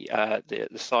the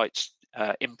site's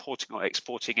importing or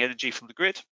exporting energy from the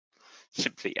grid.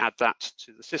 Simply add that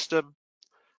to the system.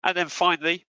 And then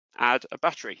finally, add a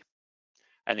battery.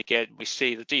 And again, we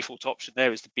see the default option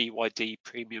there is the BYD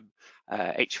Premium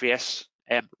HVS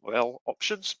M or L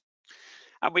options.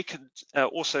 And we can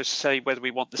also say whether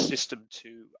we want the system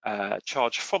to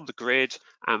charge from the grid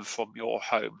and from your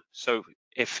home. So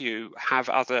if you have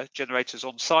other generators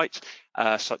on site,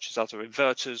 such as other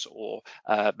inverters or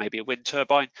maybe a wind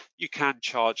turbine, you can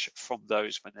charge from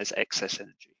those when there's excess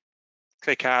energy.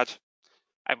 Click Add,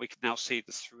 and we can now see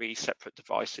the 3 separate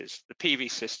devices, the PV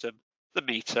system, the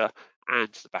meter,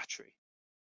 and the battery.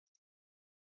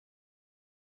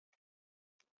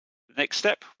 The next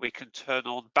step, we can turn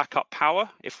on backup power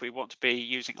if we want to be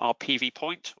using our PV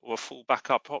point or a full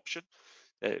backup option.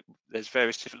 There's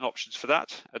various different options for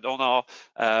that. And on our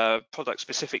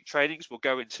product-specific trainings, we'll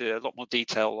go into a lot more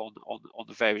detail on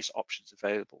the various options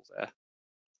available there.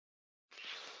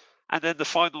 And then the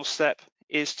final step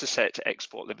is to set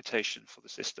export limitation for the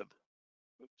system.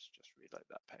 Oops, just reload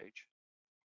that page.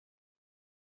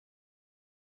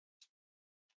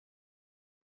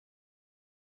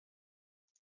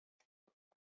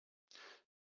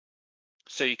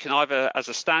 So you can either, as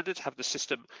a standard, have the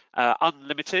system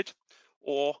unlimited,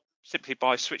 or simply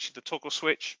by switching the toggle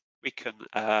switch, we can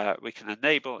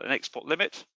enable an export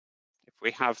limit. If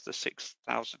we have the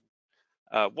 6,000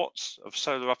 watts of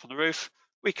solar up on the roof,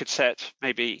 we could set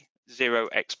maybe 0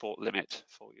 export limit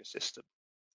for your system.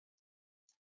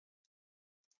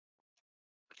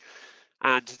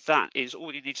 And that is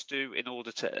all you need to do in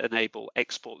order to enable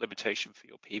export limitation for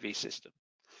your PV system.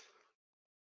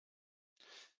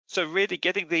 So really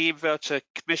getting the inverter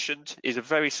commissioned is a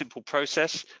very simple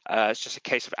process. It's just a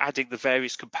case of adding the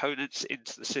various components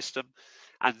into the system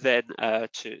and then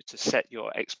to set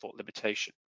your export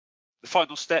limitation. The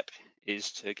final step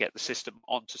is to get the system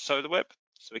onto SolarWeb.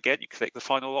 So again, you click the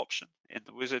final option in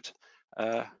the wizard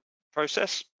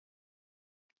process,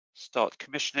 start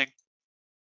commissioning,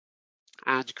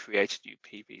 and create a new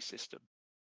PV system.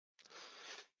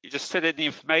 You just fill in the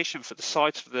information for the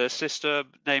site of the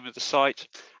system, name of the site,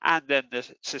 and then the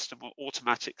system will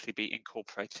automatically be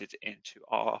incorporated into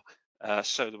our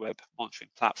SolarWeb monitoring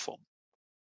platform.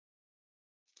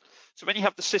 So when you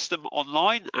have the system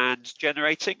online and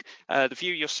generating, the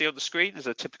view you'll see on the screen is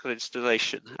a typical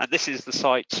installation. And this is the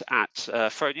site at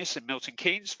Fronius in Milton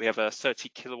Keynes. We have a 30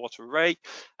 kilowatt array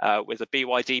with a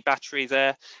BYD battery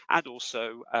there, and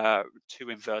also 2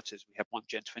 inverters. We have one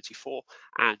Gen24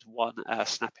 and one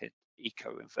Snap-in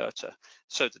Eco inverter.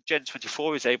 So the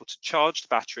Gen24 is able to charge the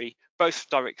battery both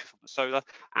directly from the solar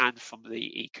and from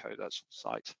the Eco that's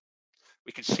on site.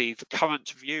 We can see the current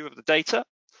view of the data.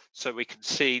 So we can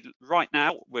see right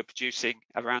now we're producing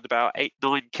around about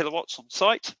 8-9 kilowatts on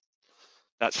site.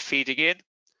 That's feeding in,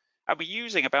 and we're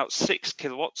using about 6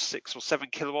 or 7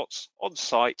 kilowatts on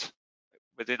site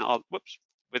within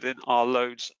our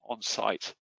loads on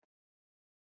site.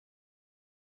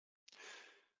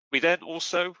 We then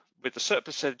also, with the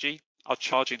surplus energy, are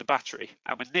charging the battery,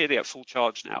 and we're nearly at full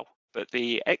charge now. But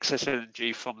the excess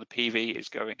energy from the PV is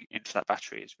going into that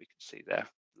battery, as we can see there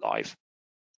live.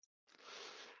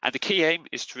 And the key aim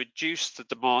is to reduce the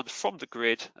demand from the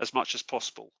grid as much as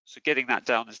possible, so getting that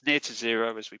down as near to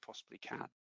zero as we possibly can.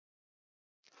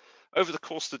 Over the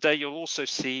course of the day, you'll also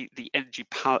see the energy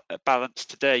balance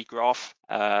today graph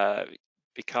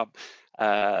become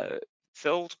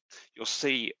filled. You'll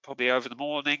see probably over the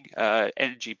morning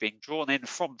energy being drawn in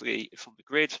from the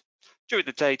grid. During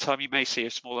the daytime, you may see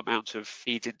a small amount of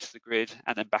feed into the grid,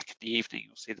 and then back in the evening,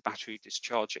 you'll see the battery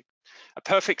discharging. A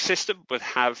perfect system would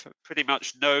have pretty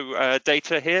much no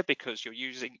data here because you're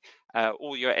using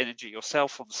all your energy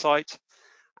yourself on site,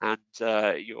 and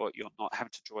you're not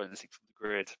having to draw anything from the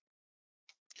grid.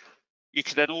 You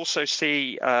can then also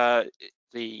see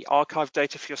the archive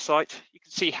data for your site. You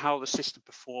can see how the system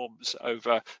performs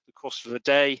over the course of the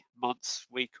day, months,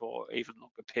 week, or even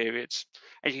longer periods.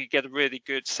 And you can get a really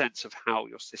good sense of how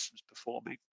your system's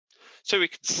performing. So we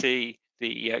can see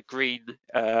the green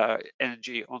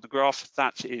energy on the graph.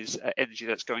 That is energy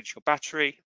that's going to your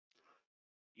battery.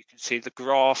 You can see the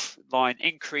graph line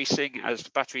increasing as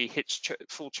the battery hits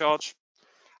full charge.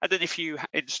 And then if you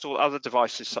install other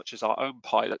devices such as our own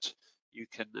pilot, you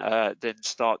can then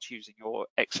start using your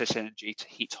excess energy to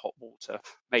heat hot water,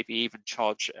 maybe even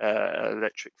charge an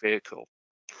electric vehicle.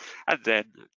 And then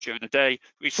during the day,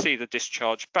 we see the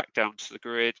discharge back down to the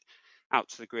grid, out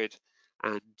to the grid,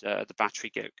 and the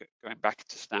battery going back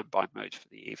into standby mode for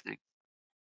the evening.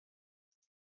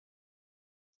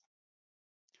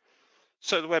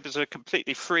 SolarWeb is a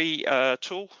completely free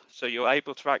tool, so you're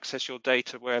able to access your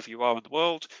data wherever you are in the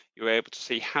world. You're able to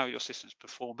see how your system is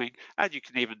performing, and you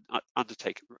can even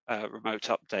undertake remote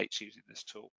updates using this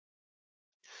tool.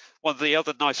 One of the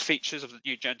other nice features of the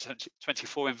new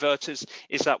Gen24 inverters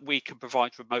is that we can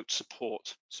provide remote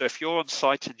support. So if you're on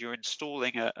site and you're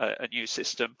installing a new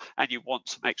system and you want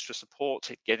some extra support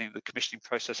in getting the commissioning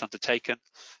process undertaken,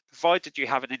 provided you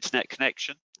have an internet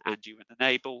connection and you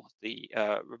enable the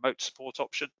remote support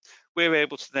option, we're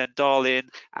able to then dial in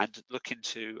and look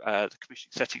into the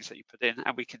commissioning settings that you put in,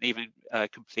 and we can even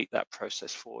complete that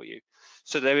process for you.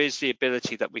 So there is the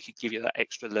ability that we can give you that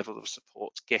extra level of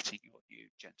support getting your new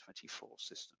Gen24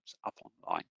 systems up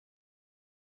online.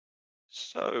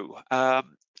 So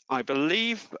I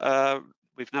believe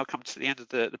we've now come to the end of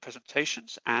the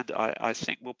presentations, and I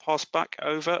think we'll pass back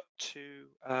over to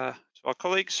our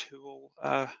colleagues who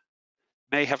will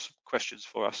may have some questions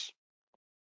for us.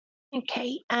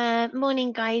 Okay,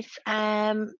 morning guys.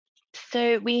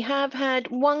 So we have had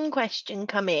one question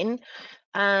come in,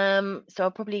 so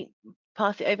I'll probably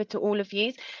pass it over to all of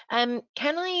you. Can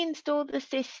I install the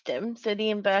system, so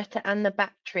the inverter and the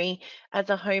battery, as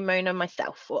a homeowner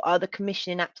myself, or are the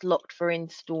commissioning apps locked for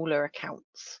installer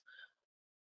accounts?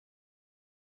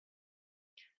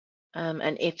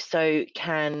 And if so,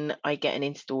 can I get an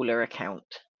installer account?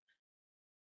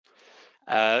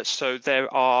 So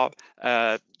there are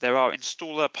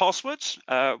installer passwords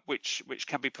which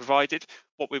can be provided.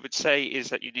 What we would say is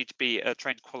that you need to be a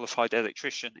trained qualified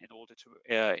electrician in order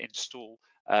to install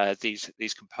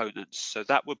these components. So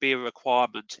that would be a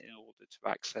requirement in order to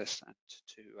access and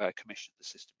to commission the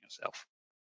system yourself.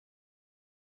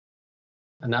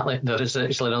 And that, there is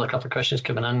actually another couple of questions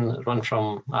coming in. One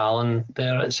from Alan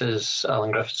there. It says,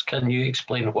 Alan Griffiths, can you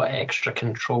explain what extra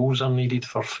controls are needed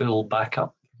for full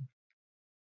backup?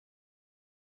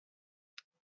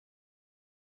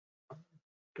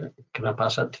 Can I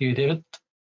pass that to you, David?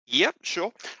 Yep,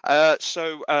 sure.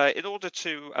 So in order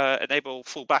to enable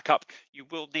full backup, you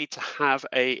will need to have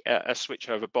a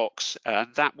switchover box,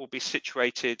 and that will be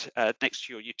situated next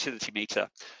to your utility meter.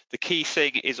 The key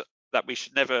thing is that we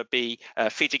should never be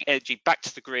feeding energy back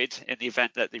to the grid in the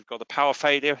event that they've got a power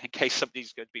failure. In case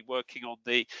somebody's going to be working on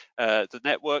the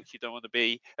network, you don't want to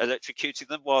be electrocuting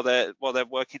them while they're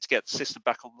working to get the system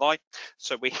back online.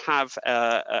 So we have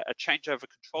a changeover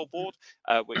control board,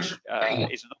 which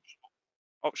is an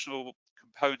optional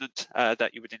component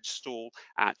that you would install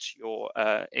at your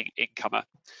incomer.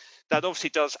 That obviously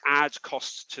does add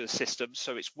costs to the system,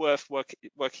 so it's worth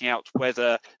working out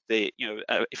whether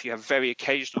if you have very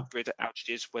occasional grid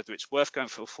outages, whether it's worth going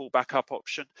for a full backup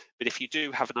option. But if you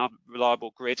do have an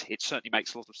unreliable grid, it certainly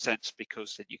makes a lot of sense,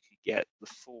 because then you can get the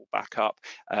full backup,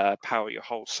 power your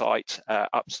whole site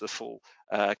up to the full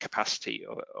capacity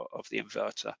of the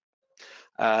inverter.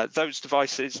 Those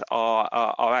devices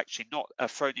are actually not a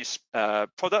Fronius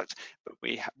product, but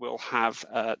we will have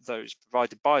those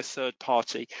provided by a third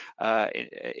party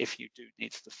if you do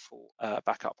need the full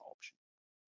backup option.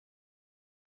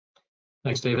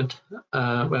 Thanks, David. We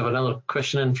have another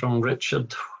question in from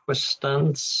Richard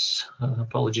Wistans.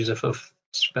 Apologies if I've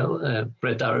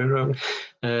read that wrong.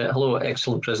 Hello,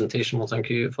 excellent presentation. Well,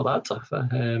 thank you for that.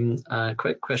 A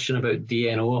quick question about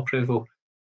DNO approval.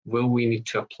 Will we need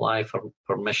to apply for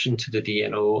permission to the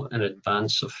DNO in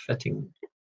advance of fitting?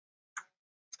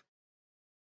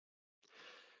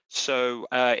 So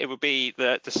it would be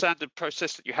the standard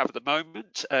process that you have at the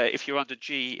moment. If you're under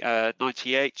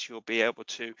G98, you'll be able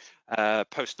to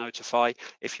post notify.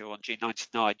 If you're on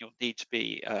G99, you'll need to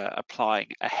be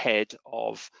applying ahead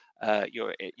of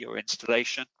your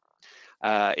installation.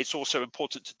 It's also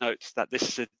important to note that this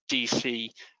is a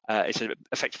DC, it's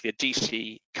effectively a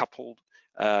DC coupled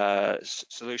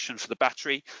solution for the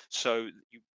battery, so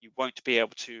you won't be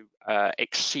able to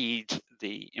exceed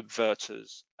the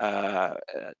inverter's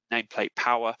nameplate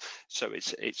power. So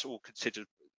it's all considered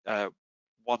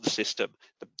one system.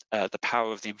 The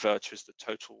power of the inverter is the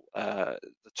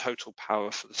total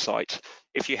power for the site.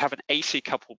 If you have an AC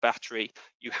coupled battery,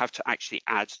 you have to actually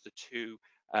add the two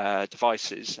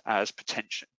devices as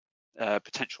potential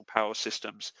power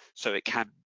systems, so it can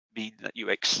mean that you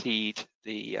exceed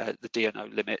the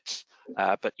DNO limits,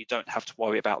 but you don't have to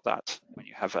worry about that when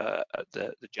you have the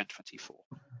Gen24.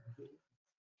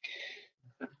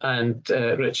 And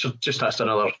Richard just asked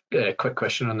another quick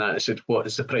question on that. He said, what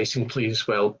is the pricing, please?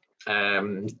 Well,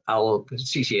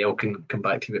 CCL can come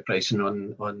back to you with pricing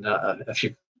on that. If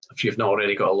you've not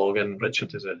already got a login,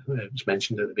 Richard, as it was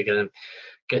mentioned at the beginning,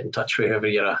 get in touch with whoever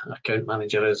your account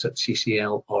manager is at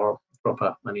CCL, or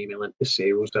drop an email into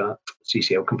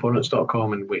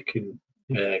sales@cclcomponents.com, and we can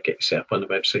get you set up on the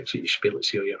website, so you should be able to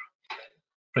see all your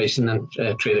pricing and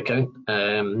trade account,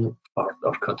 or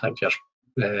contact your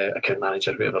account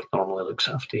manager, whoever normally looks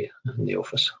after you in the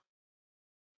office.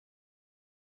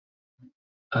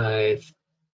 I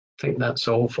think that's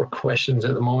all for questions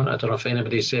at the moment. I don't know if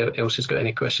anybody else has got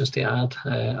any questions to add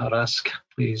or ask.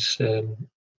 Please get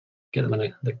them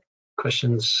in the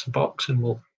questions box, and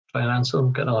we'll try and answer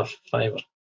them. Got another 5 or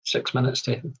 6 minutes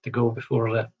to go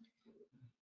before the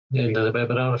end of the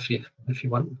webinar, if you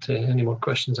want any more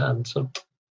questions answered.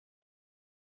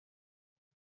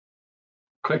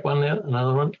 Quick one there,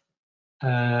 another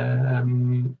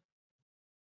one.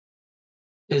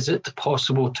 Is it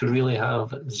possible to really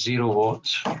have 0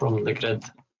 watts from the grid?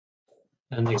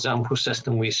 In the example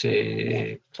system, we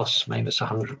say plus minus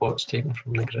 100 watts taken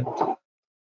from the grid.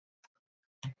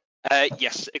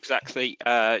 Yes, exactly.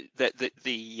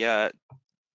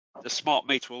 The smart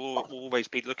meter will always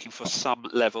be looking for some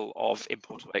level of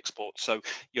import or export. So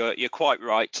you're quite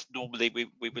right. Normally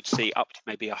we would see up to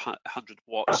maybe 100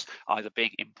 watts either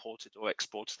being imported or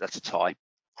exported at a time.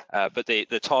 But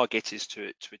the target is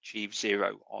to achieve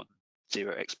 0 on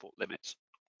 0 export limits.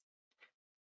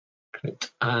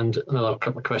 Great. And another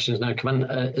couple of questions now come in.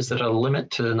 Is there a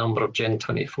limit to the number of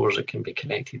Gen24s that can be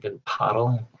connected in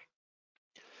parallel?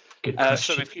 Good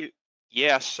question. So if you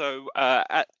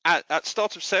at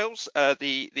start of sales,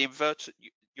 the inverter,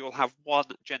 you'll have one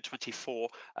Gen24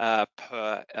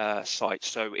 per site.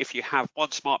 So if you have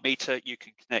one smart meter, you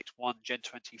can connect one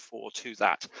Gen24 to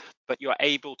that, but you're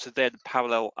able to then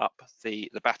parallel up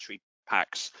the battery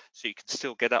packs, so you can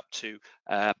still get up to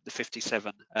the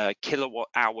 57 kilowatt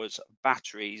hours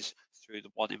batteries through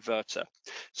the one inverter.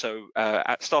 So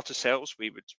at start of sales, we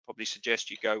would probably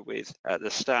suggest you go with the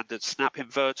standard snap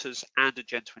inverters and a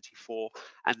Gen24,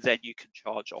 and then you can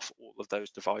charge off all of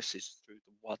those devices through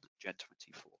the one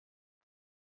Gen24.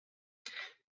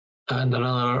 And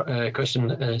another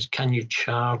question is, can you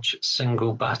charge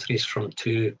single batteries from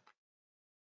 2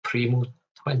 Primo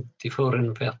 24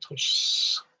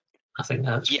 inverters. I think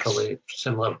that's Yes. probably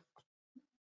similar.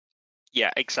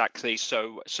 Yeah, exactly.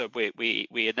 So we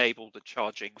enable the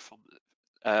charging from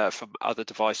other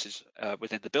devices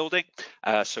within the building,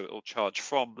 so it will charge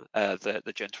from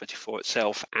the Gen24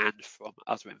 itself and from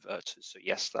other inverters. So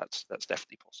yes, that's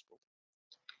definitely possible.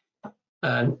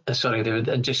 And sorry, David,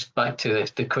 and just back to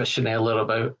the question earlier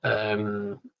about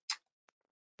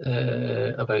the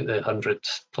 100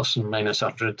 plus and minus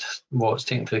 100 watts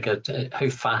taken to the grid. How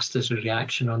fast is the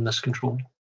reaction on this control?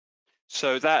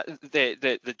 So that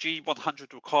the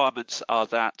G100 requirements are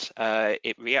that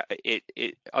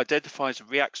it identifies and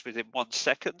reacts within 1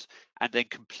 second and then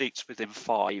completes within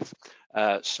 5.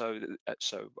 So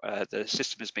the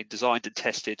system has been designed and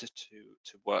tested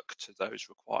to work to those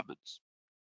requirements.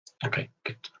 Okay,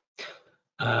 good.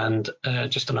 And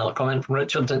just another comment from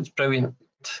Richard. It's brilliant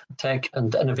tech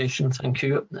and innovation. Thank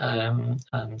you. And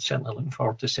certainly looking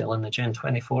forward to selling the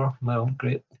Gen24. Well,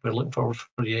 great. We're looking forward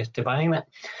for you to buying it.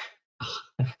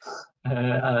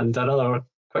 And another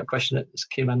quick question that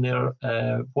came in there.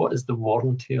 What is the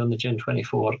warranty on the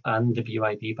Gen24 and the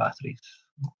BYD batteries?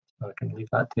 I can leave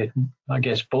that to, I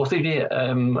guess, both of you.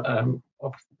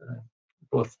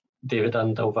 Both David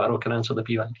and Alvaro can answer the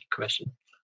BYD question.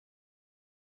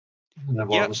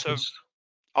 Yeah, so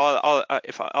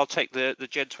I'll take the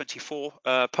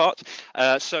Gen24 part.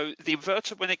 So the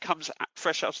inverter, when it comes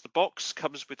fresh out of the box,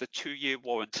 comes with a 2-year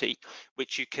warranty,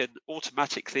 which you can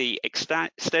automatically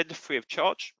extend free of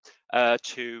charge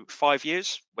to 5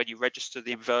 years when you register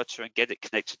the inverter and get it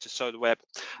connected to SolarWeb.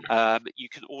 You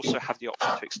can also have the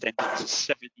option to extend it to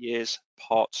 7 years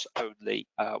parts only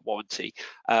warranty.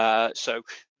 So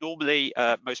normally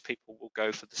most people will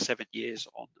go for the 7 years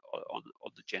on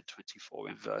the Gen24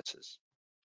 inverters.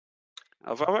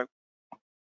 Alvaro?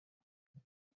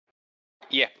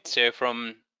 Yeah, so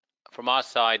from our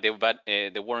side,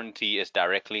 the warranty is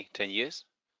directly 10 years.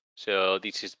 So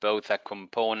this is both a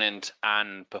component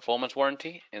and performance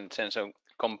warranty, in the sense of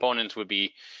components would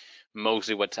be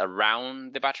mostly what's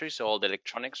around the battery, so all the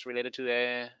electronics related to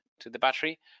the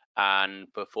battery,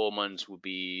 and performance would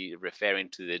be referring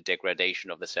to the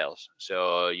degradation of the cells.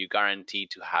 So you guarantee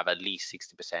to have at least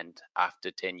 60%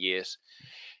 after 10 years.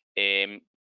 In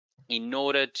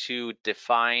order to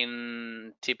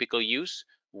define typical use,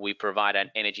 we provide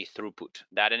an energy throughput.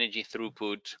 That energy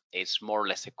throughput is more or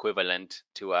less equivalent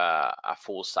to a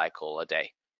full cycle a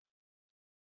day.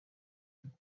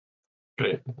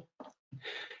 Great.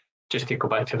 Just to go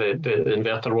back to the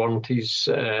inverter warranties,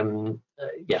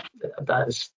 yeah, that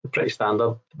is pretty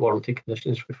standard warranty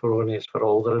conditions for Fronius for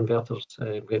all their inverters.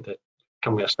 We had to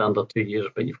come with a standard 2 years,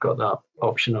 but you've got that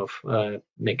option of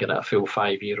making it a full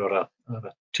 5 year or a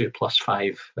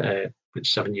 2+5,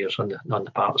 which 7 years on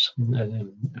the parts.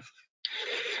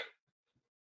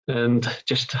 And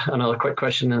just another quick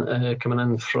question coming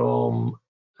in from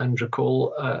Andrew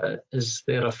Cole. Is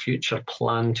there a future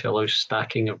plan to allow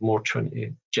stacking of more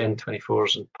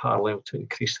Gen24s in parallel to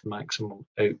increase the maximum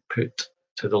output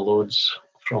to the loads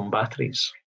from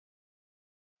batteries?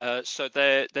 So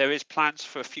there is plans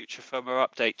for a future firmware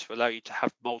update to allow you to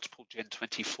have multiple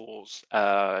Gen24s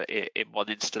in one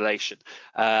installation.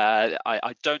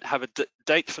 I don't have a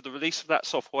date for the release of that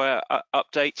software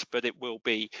update, but it will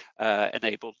be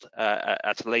enabled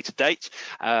at a later date,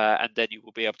 and then you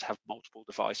will be able to have multiple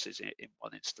devices in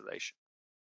one installation.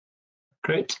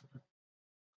 Great.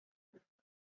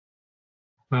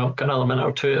 Well, got another minute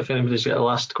or two if anybody's got a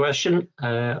last question.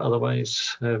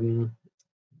 Otherwise,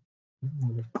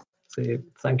 say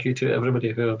thank you to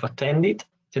everybody who have attended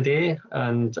today,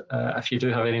 and if you do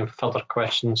have any further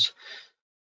questions,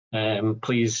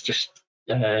 please just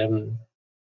on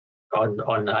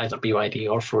either BYD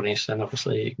or Fronius, then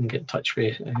obviously you can get in touch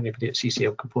with anybody at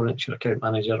CCL Components, your account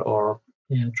manager, or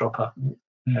drop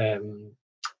an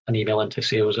email into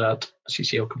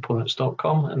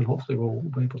sales@cclcomponents.com, and hopefully we'll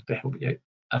be able to help you out.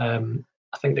 I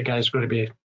think the guy's going to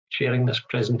be sharing this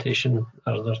presentation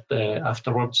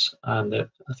afterwards, and I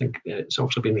think it's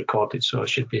also been recorded, so I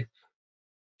should be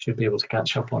able to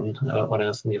catch up on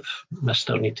anything you've missed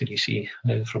or need to see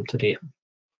from today.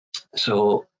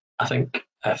 So I think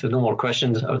if there's no more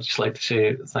questions, I would just like to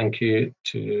say thank you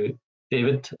to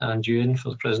David and Ewan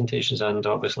for the presentations, and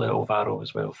obviously Alvaro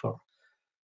as well for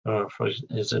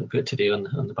his input today on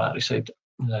the battery side.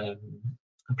 I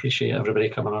appreciate everybody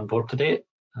coming on board today,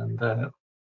 and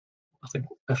I think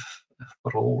if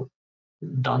we're all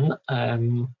done, I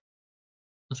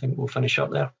think we'll finish up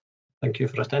there. Thank you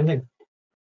for attending.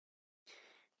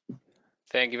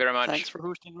 Thank you very much. Thanks for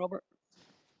hosting, Robert.